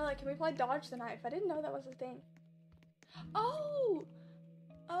 Ella, can we play dodge the knife? I didn't know that was a thing. Oh!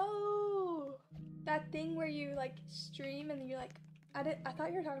 Oh! That thing where you like stream and you like I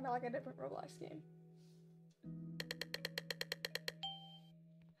thought you were talking about like a different Roblox game.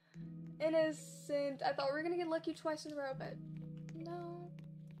 Innocent. I thought we were gonna get lucky twice in a row, but no.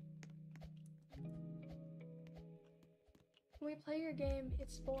 When we play your game,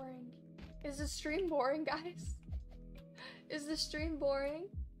 it's boring. Is the stream boring, guys? Is the stream boring?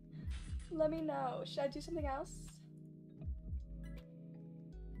 Let me know. Should I do something else?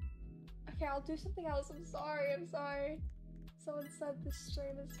 Okay, I'll do something else. I'm sorry, I'm sorry. Someone said this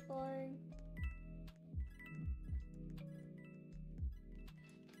stream is boring.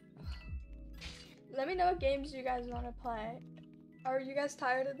 Let me know what games you guys want to play. Are you guys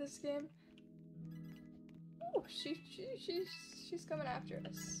tired of this game? Oh, she's coming after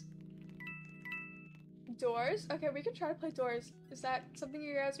us. Doors? Okay, we can try to play doors. Is that something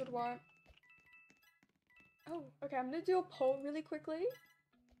you guys would want? Oh, okay, I'm gonna do a poll really quickly.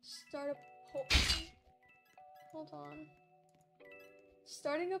 Start a poll. Hold on.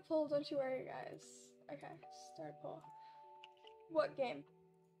 Starting a poll, don't you worry, guys. Okay, start a poll. What game?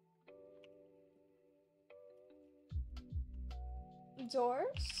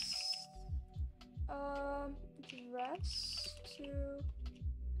 Doors? Dress to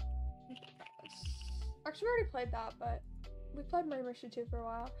Impress. Actually, we already played that, but we played Murder Mystery 2 for a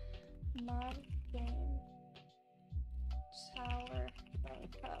while. My game. Tower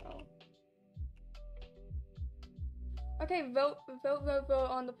Photo. Okay, vote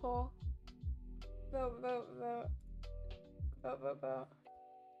on the poll. Vote.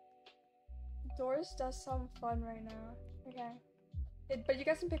 Doors does sound fun right now. Okay. But you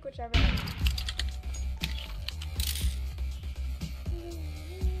guys can pick whichever.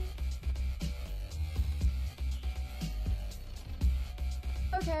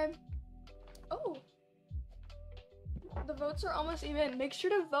 Okay. Oh. The votes are almost even. Make sure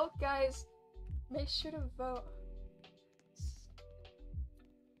to vote, guys. Make sure to vote.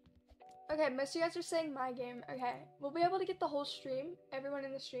 Okay, most of you guys are saying my game. Okay, we'll be able to get the whole stream. Everyone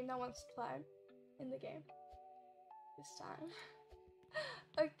in the stream that wants to play in the game this time.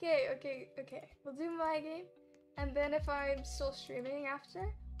 Okay. We'll do my game, and then if I'm still streaming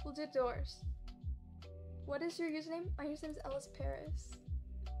after, we'll do doors. What is your username? My username is Ellis Paris.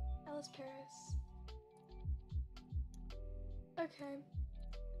 Ellis Paris. Okay.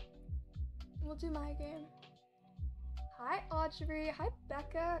 We'll do my game. Hi, Audrey. Hi,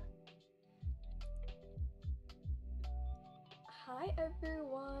 Becca. Hi,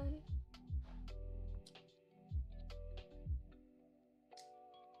 everyone.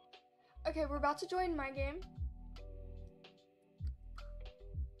 Okay, we're about to join my game.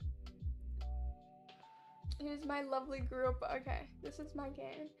 Here's my lovely group. Okay, this is my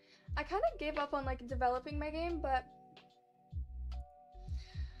game. I kind of gave up on like developing my game, but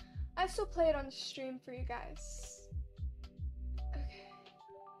I still play it on stream for you guys. Okay.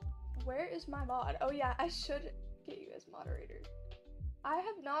 Where is my mod? Oh yeah, I should get you as moderator. I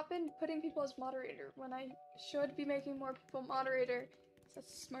have not been putting people as moderator when I should be making more people moderator.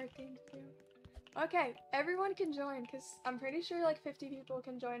 That's a smart thing to do. Okay, everyone can join because I'm pretty sure like 50 people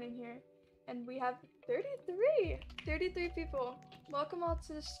can join in here. And we have 33 people. Welcome all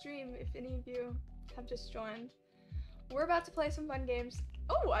to the stream if any of you have just joined. We're about to play some fun games.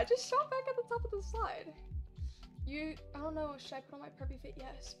 Oh, I just shot back at the top of the slide. I don't know, should I put on my preppy fit?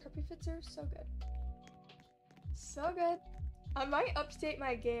 Yes, preppy fits are so good. So good. I might update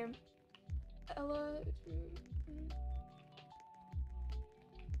my game. Ella,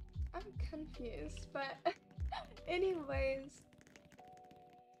 I'm confused, but anyways.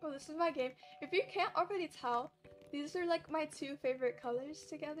 Oh, this is my game. If you can't already tell, these are like my two favorite colors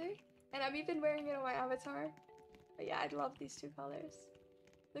together. And I'm even wearing it on my avatar. But yeah, I love these two colors.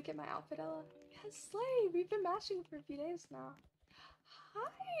 Look at my outfit, Ella. Yes, slay! We've been matching for a few days now.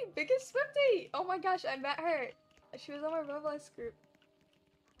 Hi, Biggest Swifty! Oh my gosh, I met her. She was on my Roblox group.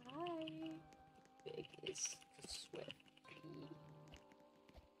 Hi, Biggest Swifty.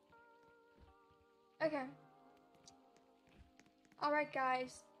 Okay. Alright,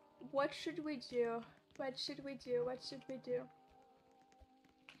 guys. What should we do? What should we do? What should we do?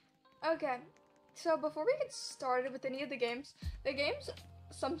 Okay. So before we get started with any of the games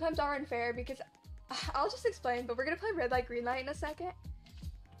sometimes are unfair because I'll just explain, but we're gonna play red light, green light in a second.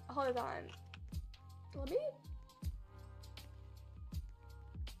 Hold on. Let me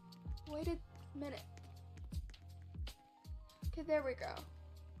wait a minute. Okay, there we go.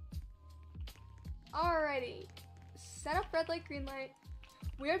 Alrighty. Set up red light, green light.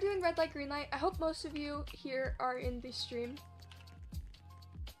 We are doing red light, green light. I hope most of you here are in the stream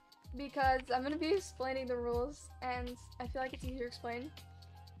because I'm gonna be explaining the rules and I feel like it's easier to explain.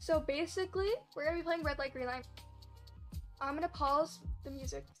 So basically, we're gonna be playing red light, green light. I'm gonna pause the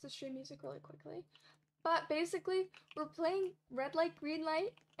music, the stream music really quickly. But basically, we're playing red light, green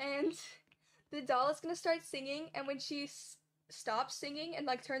light, and the doll is gonna start singing, and when she stops singing and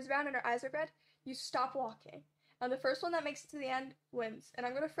like turns around and her eyes are red, you stop walking. And the first one that makes it to the end wins. And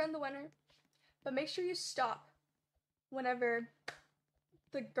I'm gonna friend the winner, but make sure you stop whenever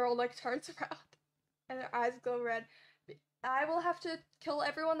the girl like turns around and her eyes go red. I will have to kill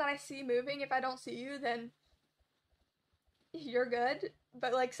everyone that I see moving. If I don't see you, then you're good.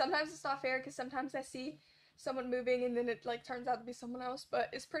 But like sometimes it's not fair because sometimes I see someone moving and then it like turns out to be someone else. But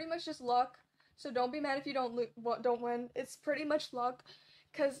it's pretty much just luck. So don't be mad if you don't win. It's pretty much luck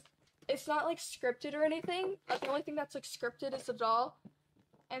because it's not like scripted or anything. The only thing that's like scripted is the doll.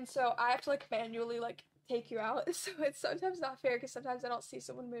 And so I have to like manually like take you out. So it's sometimes not fair because sometimes I don't see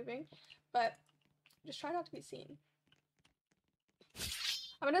someone moving. But just try not to be seen.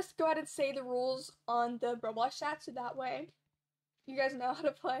 I'm gonna go ahead and say the rules on the Roblox chat so that way you guys know how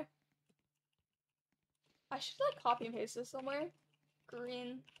to play. I should like copy and paste this somewhere.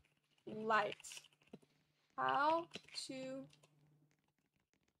 Green light. How to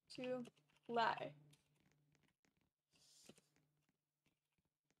lie.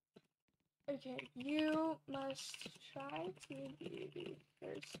 Okay, you must try to be the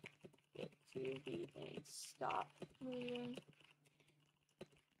first to be and stop moving.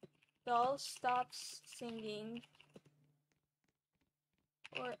 Doll stops singing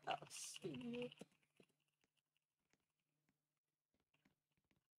or else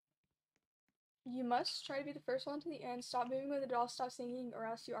you must try to be the first one to the end. Stop moving when the doll stops singing or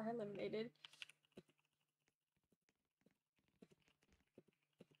else you are eliminated.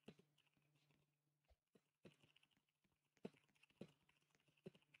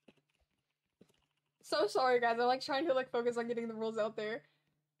 So sorry, guys. I'm like trying to like focus on getting the rules out there.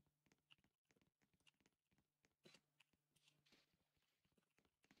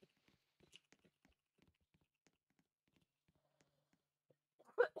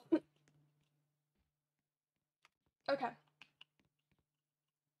 Okay.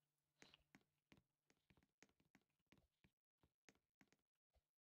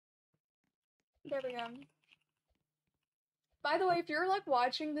 There we go. By the way, if you're like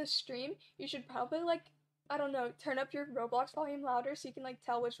watching this stream, you should probably like, I don't know, turn up your Roblox volume louder so you can like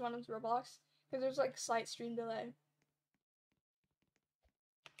tell which one is Roblox. Because there's like slight stream delay.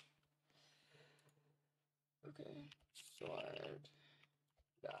 Okay. Sword.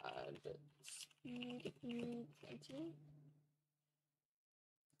 God. Speed. 20.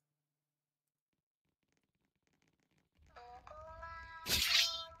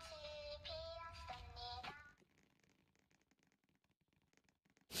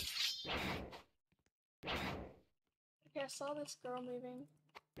 Okay, I saw this girl moving.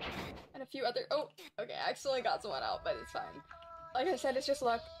 And a few other- oh! Okay, I accidentally got someone out, but it's fine. Like I said, it's just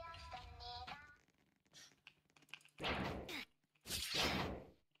luck.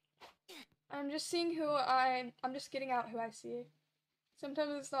 I'm just seeing who I'm just getting out who I see.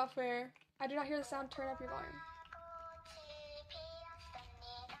 Sometimes it's not fair. I do not hear the sound, turn up your volume.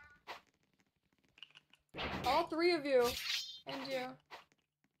 All three of you. And you.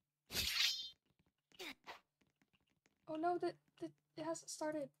 Oh no, it hasn't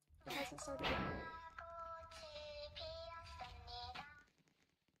started. It hasn't started.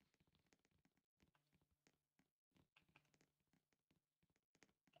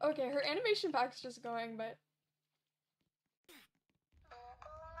 Okay, her animation pack's just going, but...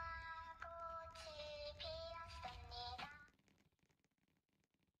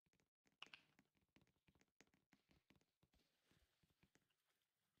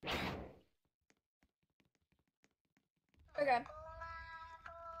 Okay.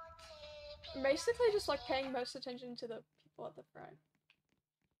 I'm basically just like paying most attention to the people at the front.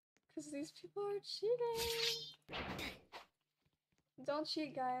 Because these people are cheating. Don't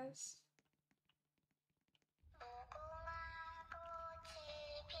cheat, guys.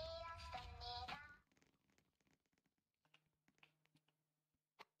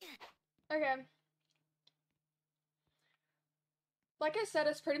 Okay. Like I said,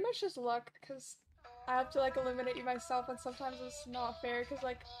 it's pretty much just luck, because I have to like eliminate you myself, and sometimes it's not fair, because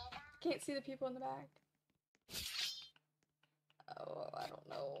like, I can't see the people in the back. Oh, I don't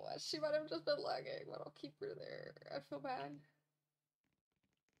know. She might have just been lagging, but I'll keep her there. I feel bad.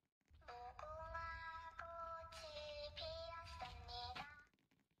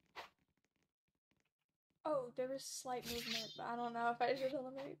 Oh, there was slight movement, but I don't know if I should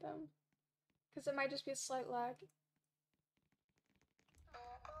eliminate them. Because it might just be a slight lag.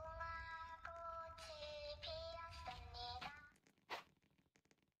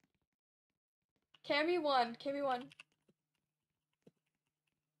 Cammy won. Cammy won.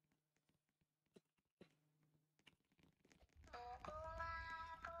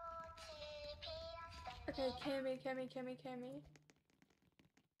 Okay, Cammy.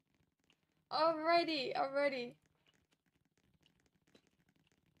 Alrighty.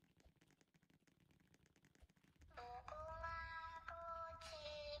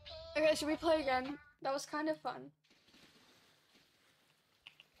 Okay, should we play again? That was kind of fun.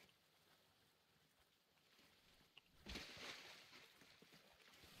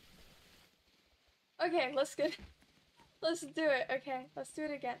 Okay, let's do it. Okay, let's do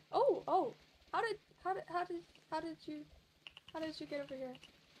it again. Oh, how did you get over here?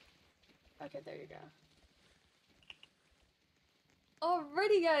 Okay, there you go.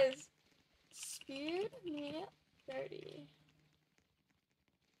 Alrighty, guys. Speed me 30.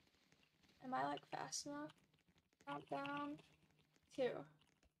 Am I like fast enough? Countdown 2.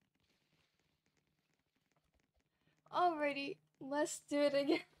 Alrighty, let's do it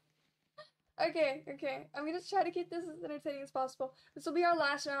again. Okay. I'm gonna try to keep this as entertaining as possible. This will be our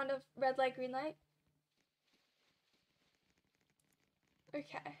last round of red light, green light.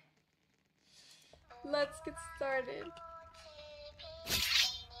 Okay. Let's get started.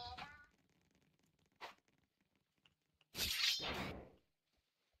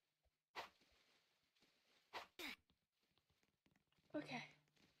 Okay.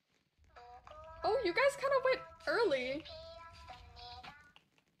 Oh, you guys kind of went early.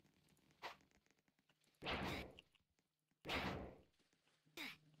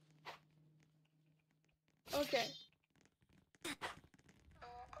 Okay.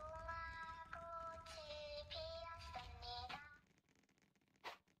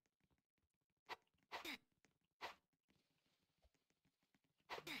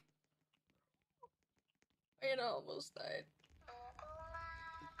 and I almost died.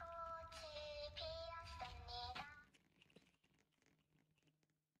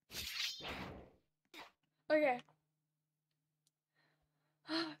 Okay.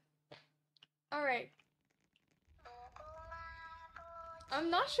 Alright. I'm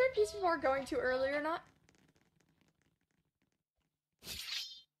not sure if these people are going too early or not.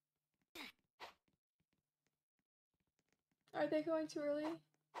 Are they going too early?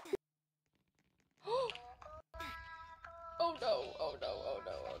 Oh no, oh no, oh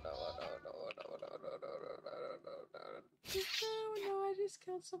no, oh no, oh no, oh no, oh no, oh no, no, no, no, no, no, no, no. Oh no, I just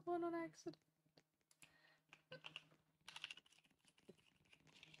killed someone on accident.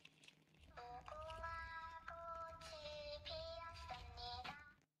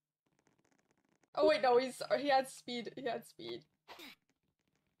 Oh wait, no, he had speed. He had speed.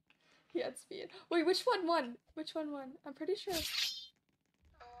 He had speed. Wait, which one won? Which one won? I'm pretty sure.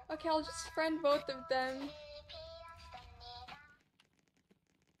 Okay, I'll just friend both of them.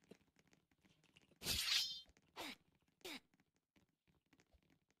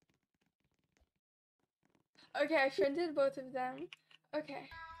 Okay, I friended both of them. Okay.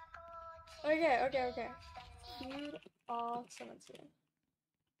 Okay. Feud all someone's here.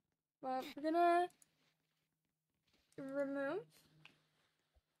 Well, we're gonna remove.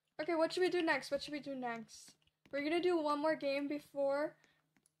 Okay, what should we do next? What should we do next? We're gonna do one more game before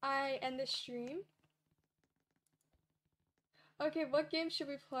I end the stream. Okay, what game should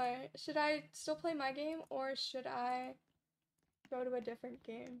we play? Should I still play my game or should I go to a different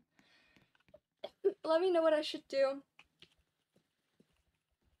game? Let me know what I should do.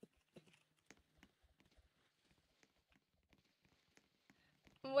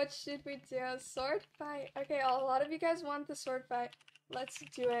 What should we do? Sword fight? Okay, a lot of you guys want the sword fight. Let's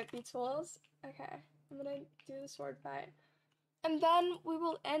do it, B-Tools. Okay, I'm gonna do the sword fight. And then we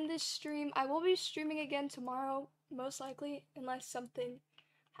will end this stream. I will be streaming again tomorrow, most likely, unless something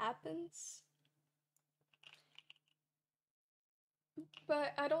happens.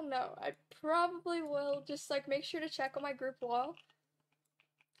 But I don't know. I probably will just like make sure to check on my group wall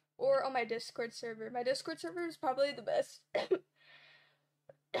or on my Discord server. My Discord server is probably the best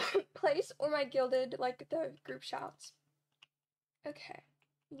place, or my Gilded, like the group shouts. Okay,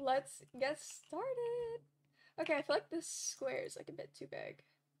 let's get started. Okay, I feel like this square is like a bit too big.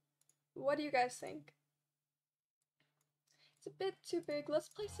 What do you guys think? It's a bit too big. Let's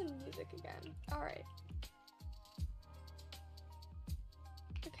play some music again. Alright.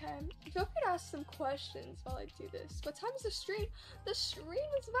 Okay, feel free to ask some questions while I do this. What time is the stream? The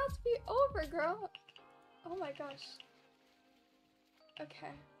stream is about to be over, girl. Oh my gosh.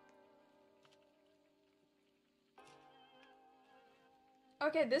 Okay.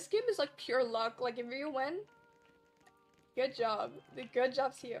 Okay, this game is like pure luck. Like if you win, good job. The good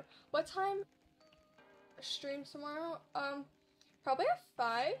job to you. What time stream tomorrow? Probably at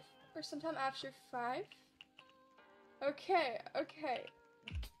 5 or sometime after 5. Okay.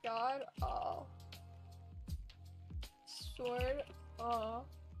 God all. Sword all.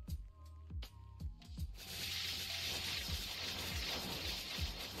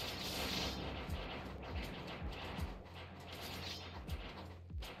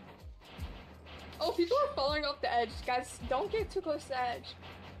 Oh, people are falling off the edge. Guys, don't get too close to the edge.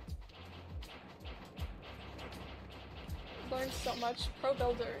 Learned so much. Pro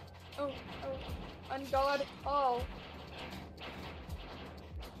builder. Oh. On God. Oh.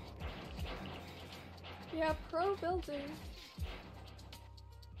 Yeah, pro builder.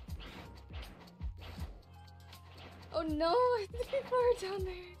 Oh no, I think people are down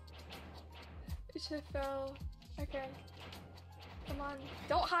there. It should have fell. Okay. Come on.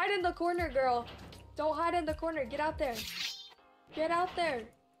 Don't hide in the corner, girl. Don't hide in the corner. Get out there. Get out there.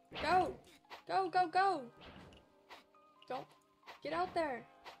 Go. Go. Don't. Get out there.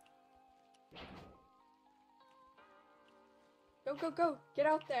 Go. Get out there. Get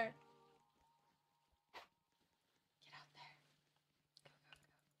out there.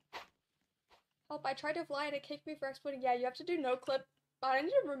 Go. Help, I tried to fly and it kicked me for exploiting. Yeah, you have to do no clip. But I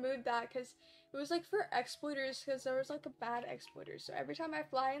need to remove that because it was like for exploiters, because there was like a bad exploiter. So every time I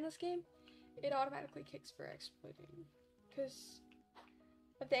fly in this game, it automatically kicks for exploiting because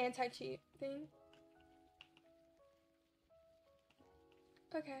of the anti-cheat thing.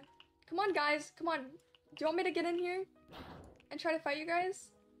 Okay. Come on, guys. Come on. Do you want me to get in here and try to fight you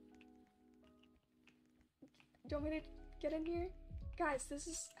guys? Do you want me to get in here? Guys, this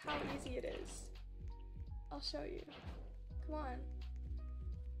is how easy it is. I'll show you. Come on.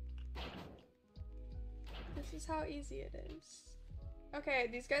 This is how easy it is. Okay,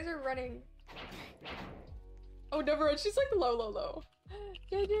 these guys are running. Oh, never mind. She's like low.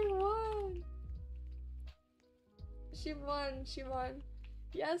 JJ won. She won. She won.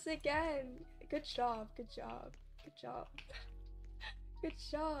 Yes, again. Good job. Good job. Good job. Good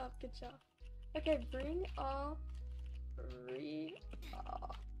job. Good job. Okay, bring all.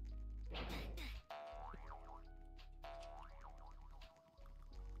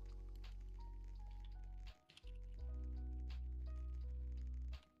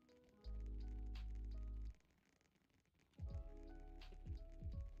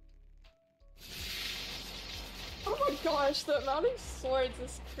 Oh my gosh, the amount of swords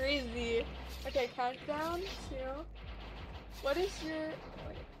is crazy. Okay, countdown to. What is your.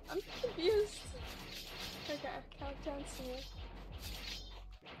 Wait, I'm confused. Okay, countdown to.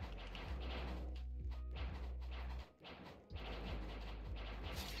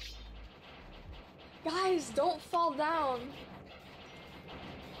 Guys, don't fall down.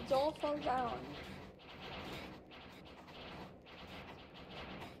 Don't fall down.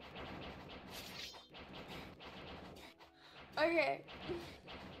 Okay.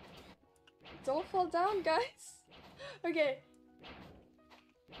 Don't fall down, guys. Okay.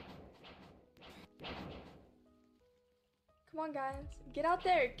 Come on, guys. Get out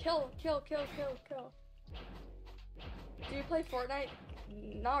there. Kill, kill, kill, kill, kill. Do you play Fortnite?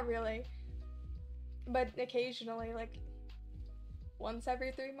 Not really. But occasionally, like once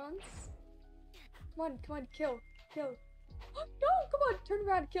every 3 months. Come on, kill, kill. No, come on, turn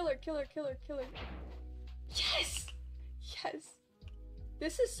around, kill her, kill her, kill her, kill her. Yes! Yes.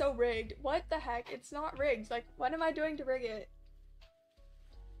 This is so rigged. What the heck? It's not rigged. Like, what am I doing to rig it?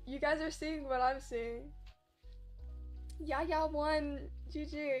 You guys are seeing what I'm seeing. Yeah, won.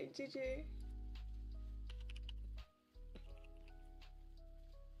 GG, GG.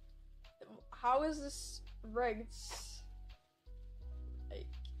 How is this rigged? Like,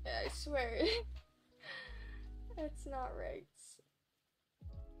 I swear. It's not rigged.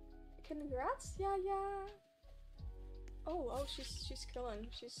 Congrats, yeah. Oh, she's killing.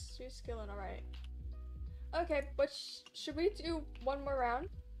 She's killing, alright. Okay, but should we do one more round?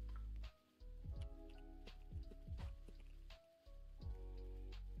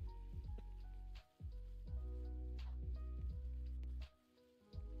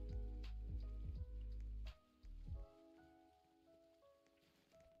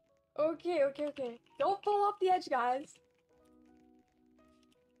 Okay. Don't fall off the edge, guys.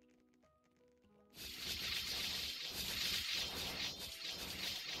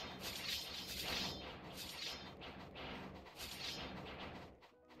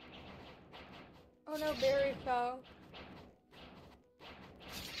 Oh no, Barry fell.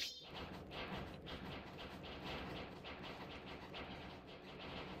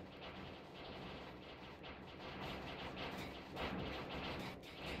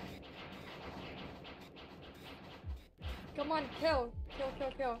 Come on, kill.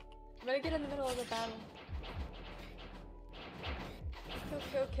 Kill. I'm gonna get in the middle of the battle.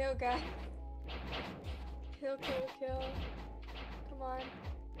 Kill, guy. Kill. Come on.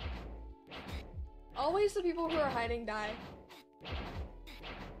 Always the people who are hiding die.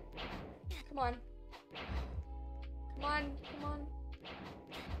 Come on.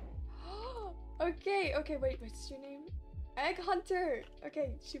 Okay, wait, what's your name? Egg Hunter!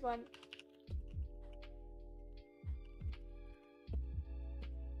 Okay, she won.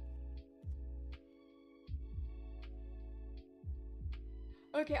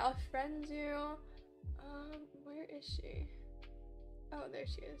 Okay, I'll friend you. Where is she? Oh, there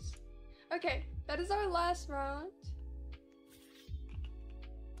she is. Okay, that is our last round.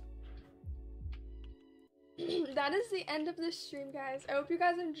 That is the end of the stream, guys. I hope you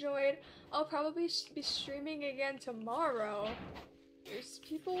guys enjoyed. I'll probably be streaming again tomorrow. There's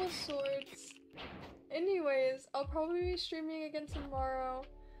people with swords. Anyways, I'll probably be streaming again tomorrow.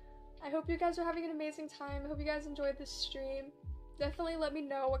 I hope you guys are having an amazing time. I hope you guys enjoyed this stream. Definitely let me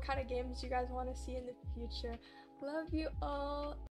know what kind of games you guys want to see in the future. Love you all.